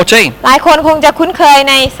 7:14. หลายคนคงจะคุ้นเคย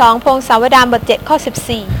ใน2พงศาวดารบท7ข้อ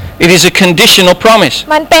14 It is a conditional promise.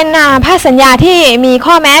 มันเป็นพระสัญญาที่มี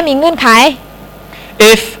ข้อแม้มีเงื่อนไข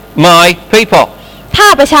If my people. ถ้า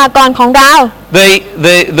ประชากรของเรา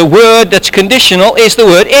The word that's conditional is the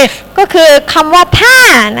word if. ก็คือคำว่าถ้า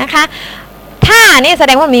นะคะถ้านี่แส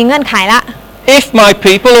ดงว่ามีเงื่อนไขละ If my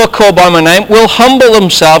people who are called by my name will humble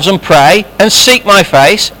themselves and pray and seek my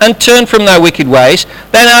face and turn from their wicked ways,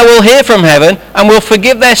 then I will hear from heaven and will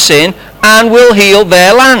forgive their sin and will heal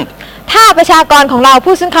their land. ถ้าประชากรของเรา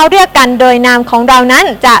ผู้ซึ่งเขาเรียกกันโดยนามของเรานั้น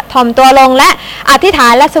จะถ่อมตัวลงและอธิษฐา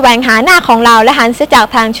นและแสวงหาหน้าของเราและหันเสียจาก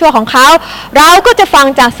ทางชั่วของเขาเราก็จะฟัง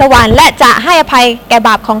จากสวรรค์และจะให้อภัยแก่บ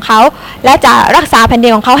าปของเขาและจะรักษาแผ่นดิ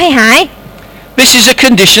นของเขาให้หาย This is a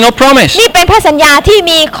conditional promise. นี่เป็นพระสัญญาที่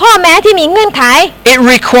มีข้อแม้ที่มีเงื่อนไข It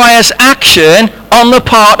requires action on the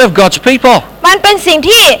part of God's people. มันเป็นสิ่ง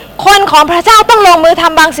ที่คนของพระเจ้าต้องลงมือท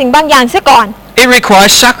ำบางสิ่งบางอย่างเสียก่อน It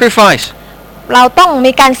requires sacrifice. เราต้อง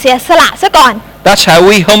มีการเสียสละเสียก่อน That's how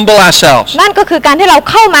we humble ourselves. นั่นก็คือการที่เรา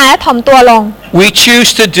เข้ามาและถ่อมตัวลง We choose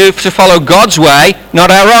to follow God's way, not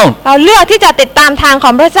our own. เราเลือกที่จะติดตามทางข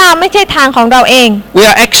องพระเจ้าไม่ใช่ทางของเราเอง We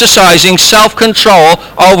are exercising self-control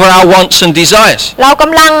over our wants and desires. เราก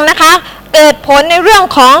ำลังนะคะเกิดผลในเรื่อง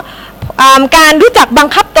ของการรู้จักบัง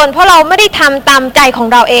คับตนเพราะเราไม่ได้ทำตามใจของ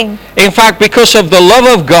เราเอง In fact, because of the love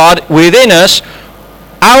of God within us,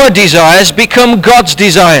 our desires become God's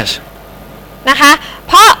desires. นะคะ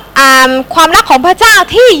เพราะความรักของพระเจ้า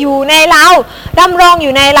ที่อยู่ในเราดำรงอ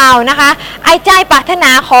ยู่ในเรานะคะไอ้ใจปรารถน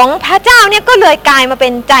าของพระเจ้าเนี่ยก็เลยกลายมาเป็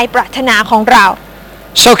นใจปรารถนาของเรา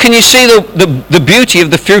So can you see the beauty of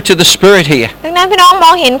the fruit of the Spirit here? ดังนั้นพี่น้องม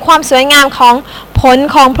องเห็นความสวยงามของผล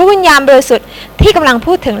ของพระวิญญาณบริสุทธิ์ที่กำลัง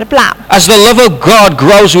พูดถึงหรือเปล่า As the love of God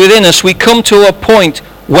grows within us, we come to a point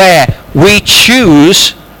where we choose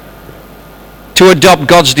to adopt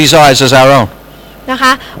God's desires as our own. นะค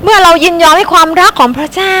ะเมื่อเรายินยอมให้ความรักของพระ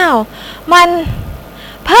เจ้ามัน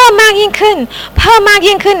เพิ่มมากยิ่ง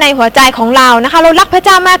ขึ้นในหัวใจของเรานะคะเรารักพระเ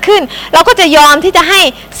จ้ามากขึ้นเราก็จะยอมที่จะให้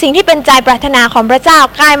สิ่งที่เป็นใจปรารถนาของพระเจ้า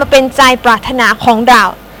กลายมาเป็นใจปรารถนาของเรา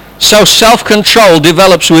So self-control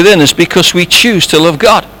develops within us because we choose to love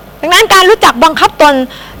God. ดังนั้นการรู้จักบังคับตน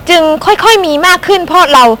จึงค่อยๆมีมากขึ้นเพราะ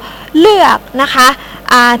เราเลือกนะคะ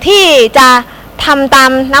ที่จะทำตา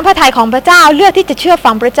มน้ำพระทัยของพระเจ้าเลือกที่จะเชื่อ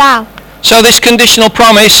ฟังพระเจ้าSo this conditional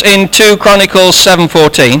promise in 2 Chronicles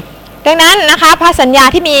 7:14ดังนั้นนะคะพระสัญญา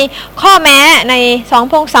ที่มีข้อแม้ใน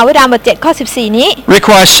2พงศาวดารบท7ข้อ14นี้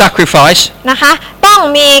requires sacrifice. นะคะต้อง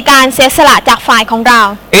มีการเสียสละจากฝ่ายของเรา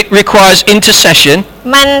It requires intercession.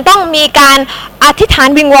 มันต้องมีการอธิษฐาน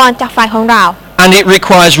วิงวอนจากฝ่ายของเรา And it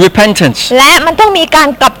requires repentance. และมันต้องมีการ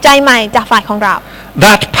กลับใจใหม่จากฝ่ายของเรา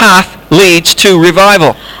That path leads to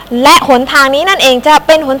revival. และหนทางนี้นั่นเองจะเ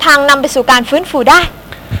ป็นหนทางนำไปสู่การฟื้นฟูได้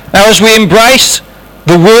Now as we embrace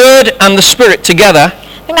the Word and the Spirit together,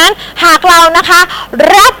 ดังนั้นหากเรานะคะ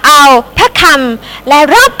รับเอาพระคำและ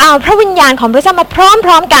รับเอาพระวิญญาณของพระเจ้ามาพ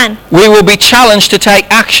ร้อมๆกัน we will be challenged to take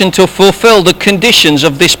action to fulfill the conditions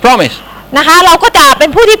of this promise. นะคะเราก็จะเป็น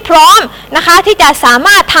ผู้ที่พร้อมนะคะที่จะสาม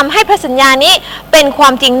ารถทำให้พระสัญญานี้เป็นควา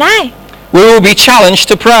มจริงได้ We will be challenged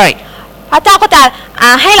to pray. พระเจ้าก็จะ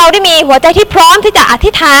ให้เราได้มีหัวใจที่พร้อมที่จะอ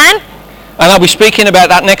ธิษฐาน And I'll be speaking about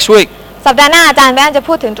that next week. สัปดาห์หน้าอาจารย์แว่นจะ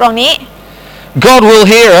พูดถึงตรงนี้ God will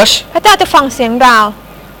hear us. พระเจ้าจะฟังเสียงเรา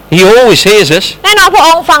He always hears us. แน่นอนพระอ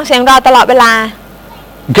งค์ฟังเสียงเราตลอดเวลา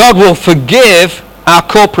God will forgive our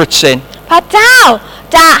corporate sin. พระเจ้า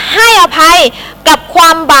จะให้อภัยกับคว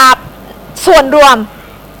ามบาปส่วนรวม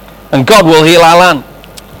And God will heal our land.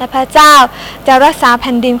 และพระเจ้าจะรักษาแ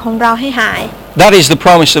ผ่นดินของเราให้หาย That is the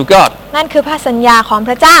promise of God. นั่นคือพระสัญญาของพ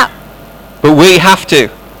ระเจ้า But we have to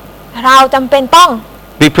เราจำเป็นต้อง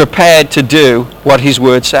be prepared to do what His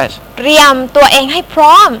Word says. เตรียมตัวเองให้พ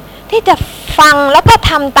ร้อมที่จะฟังแล้วก็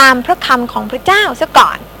ทำตามพระคำของพระเจ้าซะก่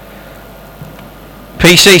อน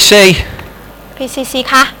PCC, PCC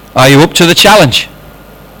คะ are you up to the challenge?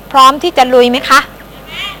 พร้อมที่จะลุยไหมคะ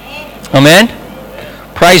Amen?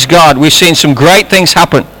 Praise God. We've seen some great things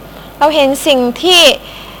happen. เราเห็นสิ่งที่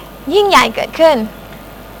ยิ่งใหญ่เกิดขึ้น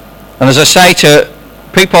And as I say to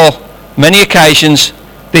people many occasions,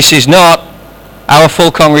 this is not our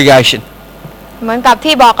full congregation. เหมือนกับ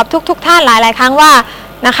ที่บอกกับทุกท่านหลายๆครั้งว่า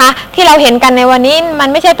นะคะที่เราเห็นกันในวันนี้มัน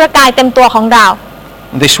ไม่ใช่ประกายเต็มตัวของเรา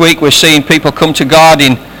This week we're seeing people come to God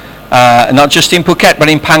in not just in Phuket but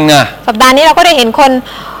in Phang Nga. สัปดาห์นี้เราก็ได้เห็นคน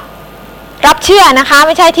รับเชื่อนะคะไ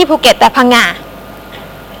ม่ใช่ที่ภูเก็ตแต่พังงา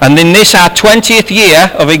And in this our 20th year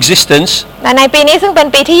of existence, และในปีนี้ซึ่งเป็น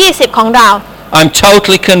ปีที่20ของเรา I'm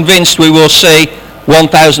totally convinced we will see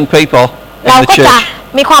 1,000 people เรา in the ก็จะ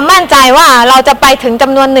church. มีความมั่นใจว่าเราจะไปถึงจ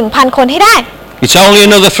ำนวน 1,000 คนให้ได้ It's only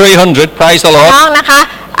another 300, praise the Lord. น้องนะคะ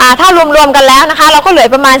ถ้ารวมๆกันแล้วนะคะเราก็เหลือ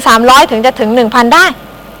ประมาณ300ถึงจะถึง 1,000 ได้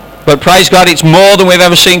But praise God, it's more than we've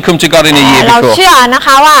ever seen come to God in a year เรา before. เชื่อนะค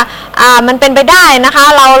ะว่ามันเป็นไปได้นะคะ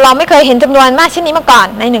เราไม่เคยเห็นจำนวนมากเช่นนี้มาก่อน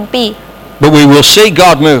ใน1ปี But we will see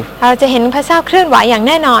God move. เราจะเห็นพระเจ้าเคลื่อนไหวอย่างแ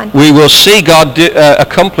น่นอน We will see God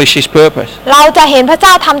accomplish His purpose. เราจะเห็นพระเจ้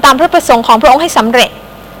าทำตามพระประสงค์ของพระองค์ให้สำเร็จ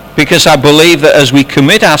Because I believe that as we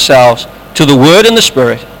commit ourselves to the Word and the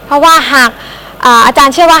Spirit, เพราะว่าหาก อาจาร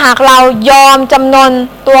ย์เชื่อว่าหากเรายอมจำนน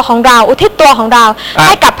ตัวของเราอุทิศตัวของเราใ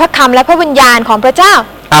ห้กับพระคำและพระวิญญาณของพระเจ้า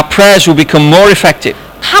our prayers will become more effective.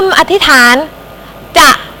 คำอธิษฐานจะ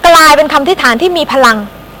กลายเป็นคำอธิษฐานที่มีพลัง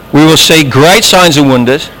We will see great signs and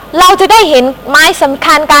wonders. เราจะได้เห็นไม้สำ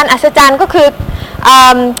คัญการอัศจรรย์ก็คือ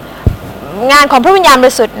งานของพระวิญญาณบ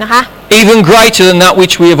ริสุทธิ์นะคะ Even greater than that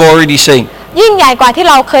which we have already seen. ยิ่งใหญ่กว่าที่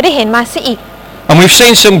เราเคยได้เห็นมาซะอีก And we've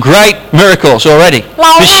seen some great miracles already เร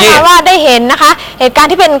า this แน่นอน year. ว่าได้เห็นนะคะเหตุการณ์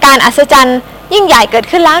ที่เป็นการอัศจรรย์ยิ่งใหญ่เกิด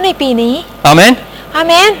ขึ้นแล้วในปีนี้ Amen. อา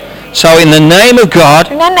เมน So in the name of God,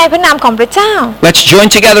 ดังนั้นในพระนามของพระเจ้า let's join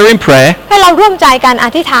together in prayer ให้เราร่วมใจกันอ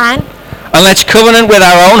ธิษฐาน and let's covenant with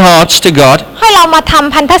our own hearts to God ให้เรามาท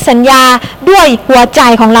ำพันธสัญญาด้วยหัวใจ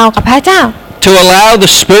ของเรากับพระเจ้า to allow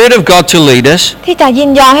the Spirit of God to lead us, ที่จะยิ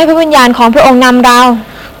นยอมให้พระวิญญาณของพระองค์นำเรา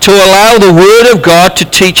to allow the Word of God to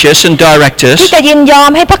teach us and direct ที่ us, จะยินยอม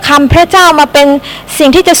ให้พระคำพระเจ้ามาเป็นสิ่ง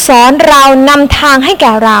ที่จะสอนเรานำทางให้แ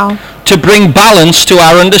ก่เรา to bring balance to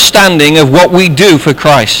our understanding of what we do for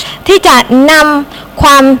Christ. ที่จะนำคว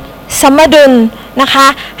ามสมดุลนะคะ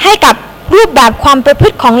ให้กับรูปแบบความประพฤ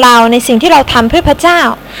ติของเราในสิ่งที่เราทำเพื่อพระเจ้า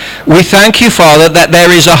We thank you, Father, that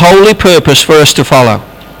there is a holy purpose for us to follow.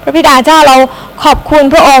 พระบิดาเจ้าเราขอบคุณ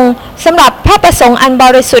พระองค์สำหรับพระประสงค์อันบ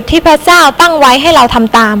ริสุทธิ์ที่พระเจ้าตั้งไว้ให้เราท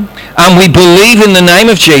ำตาม And we believe in the name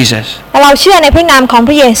of Jesus และเราเชื่อในพระนามของพ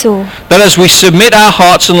ระเยซู that as we submit our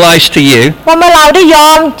hearts and lives to you, ว่าเมื่อเราได้ยอ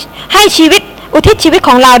มให้ชีวิตอุทิศชีวิตข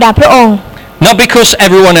องเราแด่พระองค์ not because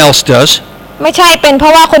everyone else does, ไม่ใช่เป็นเพรา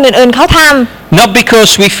ะว่าคนอื่นๆเขาทำ not because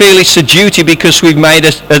we feel it's a duty because we've made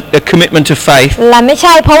a commitment of faith, และไม่ใ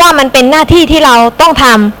ช่เพราะว่ามันเป็นหน้าที่ที่เราต้องท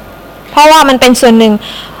ำเพราะว่ามันเป็นส่วนหนึ่ง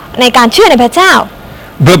ในการเชื่อในพระเจ้า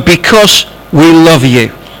but because we love you,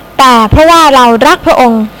 แต่เพราะว่าเรารักพระอ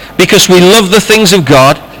งค์ because we love the things of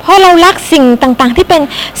God. เพราะเรารักสิ่งต่างๆที่เป็น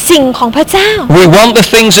สิ่งของพระเจ้า We want the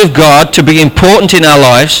things of God to be important in our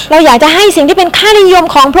lives. เราอยากจะให้สิ่งที่เป็นค่านิยม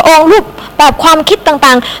ของพระองค์รูปแบบความคิด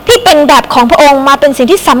ต่างๆที่เป็นแบบของพระองค์มาเป็นสิ่ง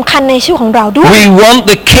ที่สำคัญในชีวิตของเราด้วย We want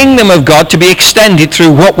the kingdom of God to be extended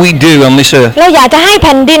through what we do on this earth. เราอยากจะให้แ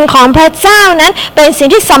ผ่นดินของพระเจ้านั้นเป็นสิ่ง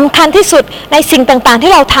ที่สำคัญที่สุดในสิ่งต่างๆ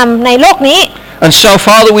ที่เราทำในโลกนี้ And so,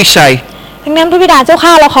 Father, we say, ดังนั้นพระบิดาเจ้าข้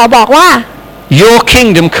าเราขอบอกว่า your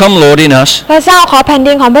kingdom come, Lord, in us. พระเจ้าขอแผ่น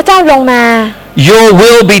ดินของพระเจ้าลงมา Your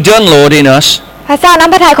will be done, Lord, in us, พระเจ้าน้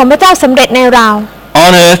ำพระทัยของพระเจ้าสำเร็จในเรา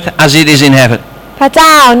on earth as it is in heaven. พระเจ้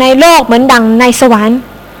าในโลกเหมือนดังในสวรรค์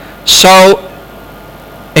So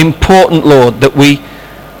important, Lord, that we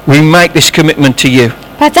make this commitment to you.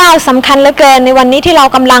 พระเจ้าสำคัญเหลือเกินในวันนี้ที่เรา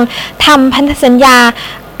กำลังทำพันธสัญญา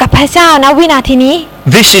กับพระเจ้านะวินาทีนี้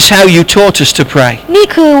This is how you taught us to pray. นี่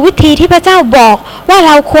คือวิธีที่พระเจ้าบอกว่าเ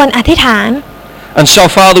ราควรอธิษฐาน And so,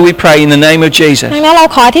 Father, we pray in the name of Jesus ดังนั้นเรา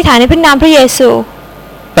ขออธิษฐานในพระนามพระเยซู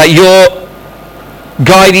that your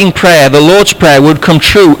guiding prayer, the Lord's Prayer, would come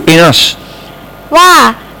true in us. ว่า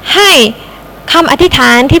ให้คำอธิษฐ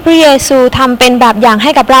านที่พระเยซูทำเป็นแบบอย่างใ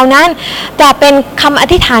ห้กับเรานั้นจะเป็นคำอ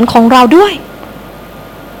ธิษฐานของเราด้วย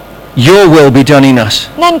Your will be done in us.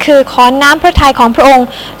 นั่นคือขอน้ำพระทัยของพระองค์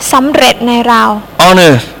สำเร็จในเรา On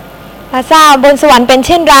earth, พระเจ้าบนสวรรค์เป็นเ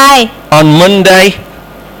ช่นไร on Monday,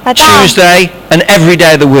 พระเจ้า Tuesday, and every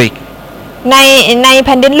day of the week. ในแ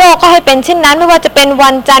ผ่นดินโลกก็ให้เป็นเช่นนั้นไม่ว่าจะเป็นวั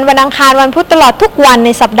นจันทร์วันอังคารวันพุธตลอดทุกวันใน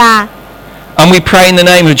สัปดาห์ And we pray in the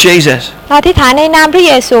name of Jesus เราอธิษฐานในนามพระ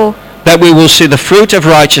เยซู that we will see the fruit of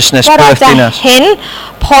righteousness ว่าเรา birthed จะ in us. เห็น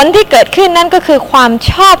ผลที่เกิดขึ้นนั่นก็คือความ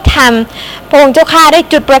ชอบธรรมพระองค์เจ้าข้าได้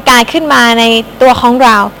จุดประกายขึ้นมาในตัวของเร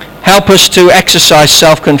า Help us to exercise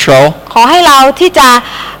self-control. ขอให้เราที่จะ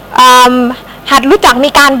หัดรู้จักมี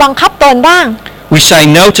การบังคับตนบ้าง We say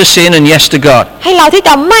no to sin and yes to God. ให้เราที่จ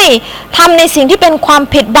ะไม่ทำในสิ่งที่เป็นความ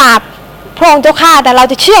ผิดบาปพระองค์เจ้าข้าแต่เรา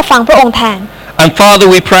จะเชื่อฟังพระองค์แทน And Father,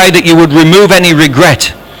 we pray that you would remove any regret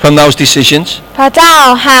from those decisions. พระเจ้า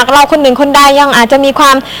หากเราคนหนึ่งคนใดยังอาจจะมีคว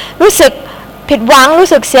ามรู้สึกผิดหวังรู้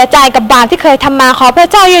สึกเสียใจกับบาปที่เคยทำมาขอพระ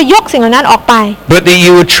เจ้ายกสิ่งเหล่านั้นออกไป But that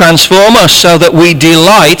you would transform us so that we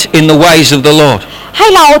delight in the ways of the Lord. ให้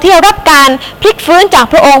เราที่รับการพลิกฟื้นจาก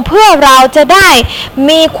พระองค์เพื่อเราจะได้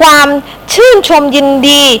มีความชื่นชมยิน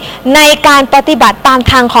ดีในการปฏิบัติตาม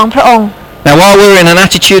ทางของพระองค์ Now, while we're in an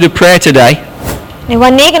attitude of prayer today, ในวั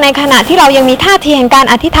นนี้ในขณะที่เรายังมีท่าทีแห่งการ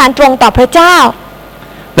อธิษฐานตรงต่อพระเจ้า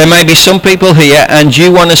there may be some people here and you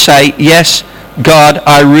want to say, yes, God,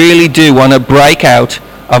 I really do want to break out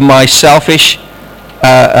of my selfish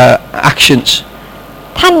actions.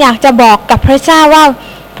 ท่านอยากจะบอกกับพระเจ้าว่า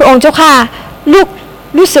พระองค์เจ้าค่ะลูก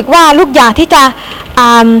รู้สึกว่าลูกอยากที่จะ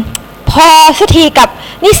พอสักทีกับ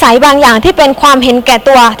นิสัยบางอย่างที่เป็นความเห็นแก่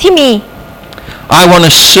ตัวที่มี I want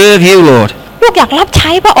to serve you, Lord. ลูกอยากรับใ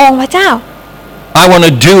ช้พระองค์พระเจ้า I want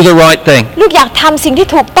to do the right thing. ลูกอยากทำสิ่งที่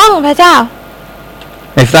ถูกต้องพระเจ้า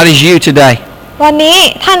If that is you today, วันนี้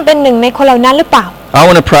ท่านเป็นหนึ่งในคนเหล่านั้นหรือเปล่า I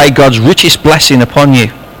want to pray God's richest blessing upon you.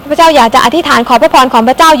 พระเจ้าอยากจะอธิษฐานขอพระพรของพ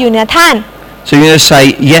ระเจ้าอยู่เหนือท่าน So you're going to say,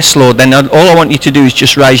 yes, Lord, then all I want you to do is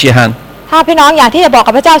just raise your hand. ถ้าพี่น้องอยากที่จะบอก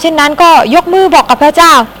กับพระเจ้าเช่นนั้นก็ยกมือบอกกับพระเจ้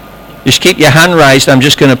า Just keep your hand raised. I'm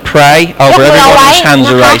just going to pray ยก over มือเอา everyone ไว้ whose hands น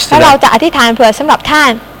ะ are คะ raised แล้วเรา today. จะอธิษฐานเผื่อสำหรับท่า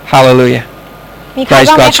น Hallelujah. มีใคร Praise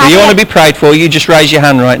บ้างไหม God. คะ So you ที่ want to be prayed for, you just raise your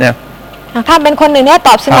hand right now. ถ้าเป็นคนหนึ่งเนี่ยต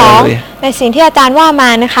อบสนอง Hallelujah. ในสิ่งที่อาจารย์ว่ามา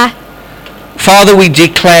นะคะ Father, we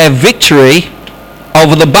declare victory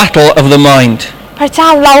over the battle of the mind. พระเจ้า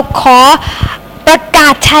เราขอประกา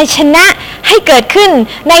ศชัยชนะให้เกิดขึ้น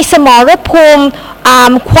ในสมรภูมิ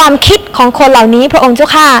ความคิดของคนเหล่านี้พระองค์เจ้า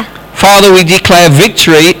ค่ะ Father, we declare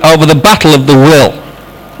victory over the battle of the will.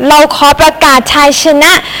 เราขอประกาศชัยชน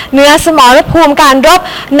ะเหนือสมรภูมิการรบ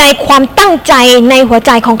ในความตั้งใจในหัวใ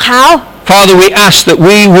จของเขา Father, we ask that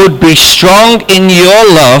we would be strong in your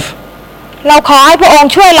love เราขอให้พระอง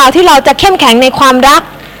ค์ช่วยเราที่เราจะเข้มแข็งในความรัก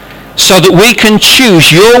so that we can choose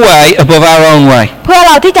your way above our own way. เพื่อเ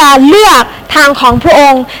ราที่จะเลือกทางของพระอ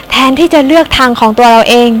งค์แทนที่จะเลือกทางของตัวเรา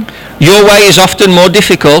เอง Your way is often more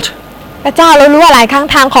difficult, พระเจ้าเรารู้ว่าหลายครั้ง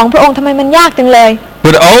ทางของพระองค์ทำไมมันยากจังเลย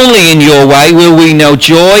but only in your way will we know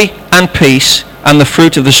joy and peace and the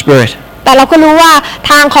fruit of the Spirit. แต่เราก็รู้ว่า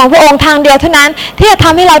ทางของพระองค์ทางเดียวเท่านั้นที่จะท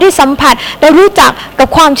ำให้เราได้สัมผัสได้รู้จักกับ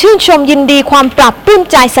ความชื่นชมยินดีความปรับปลื้ม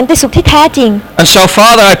ใจสันติสุขที่แท้จริง And so,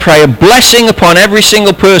 Father, I pray a blessing upon every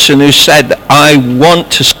single person who said, I want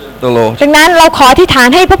to serve the Lord. ดังนั้นเราขออธิษฐาน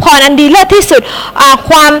ให้พระพรอันดีเลิศที่สุด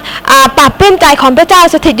ความปรับปลื้มใจของพระเจ้า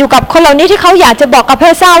สถิตอยู่กับคนเหล่านี้ที่เขาอยากจะบอกกับพร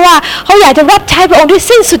ะเจ้าว่าเขาอยากจะรับใช้พระองค์ด้วย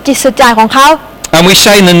สิ้นสุดจิตสุดใจของเขา And we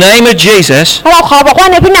say in the name of Jesus, เราขอบอกว่า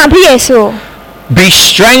ในพระนามพระเยซู be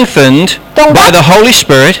strengthened by the Holy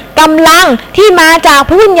Spirit, กำลังที่มาจากพ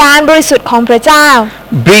ระวิญญาณบริสุทธิ์ของพระเจ้า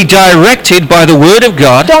be directed by the Word of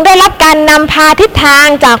God, จงได้รับการนำพาทิศทาง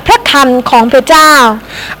จากพระคำของพระเจ้า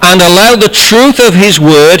and allow the truth of His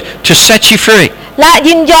Word to set you free. และ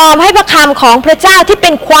ยินยอมให้พระคำของพระเจ้าที่เป็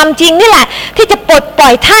นความจริงนี่แหละที่จะปลดปล่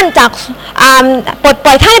อยท่านจากปลดป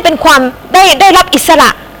ล่อยท่านให้เป็นความได้รับอิสร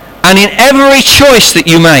ะ And in every choice that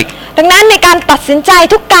you make, ดังนั้นในการตัดสินใจ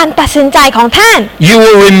ทุกการตัดสินใจของท่าน you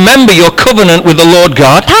will remember your covenant with the Lord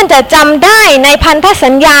God, ท่านจะจำได้ในพันธสั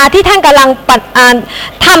ญญาที่ท่านกำลัง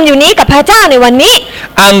ทำอยู่นี้กับพระเจ้าในวันนี้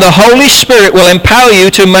and the Holy Spirit will empower you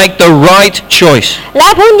to make the right choice. และ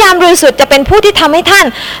พระวิญญาณบริสุทธิ์จะเป็นผู้ที่ทำให้ท่าน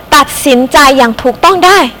ตัดสินใจอย่างถูกต้องไ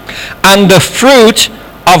ด้ And the fruit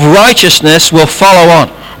of righteousness will follow on.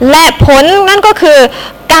 และผลนั่นก็คือ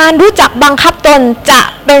การรู้จักบังคับตนจะ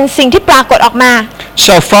เป็นสิ่งที่ปรากฏออกมา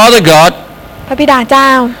So, Father God, พระบิดาเจ้า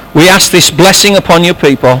we ask this blessing upon your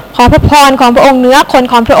people ขอพระพรของพระองค์เหนือคน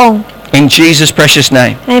ของพระองค์ in Jesus' precious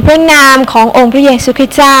name. ในพระนามขององค์พระเยซูคริส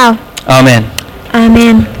ต์เจ้า Amen. อาเม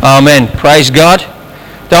น Amen. Praise God.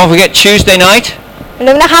 Don't forget Tuesday night, อย่า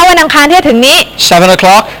ลืมนะคะวันอังคารที่จะถึงนี้ 7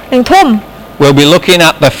 o'clock, 1 ทุ่ม we'll be looking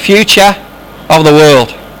at the future of the world.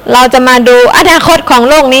 เราจะมาดูอนาคตของ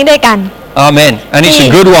โลกนี้ด้วยกัน Amen. And it's a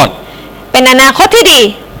good one. เป็นอนาคตที่ดี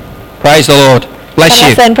Praise the Lord. สร Bless ร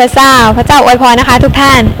you. เสริญพระเจ้าพระเจ้าอวยพรนะคะทุก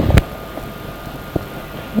ท่าน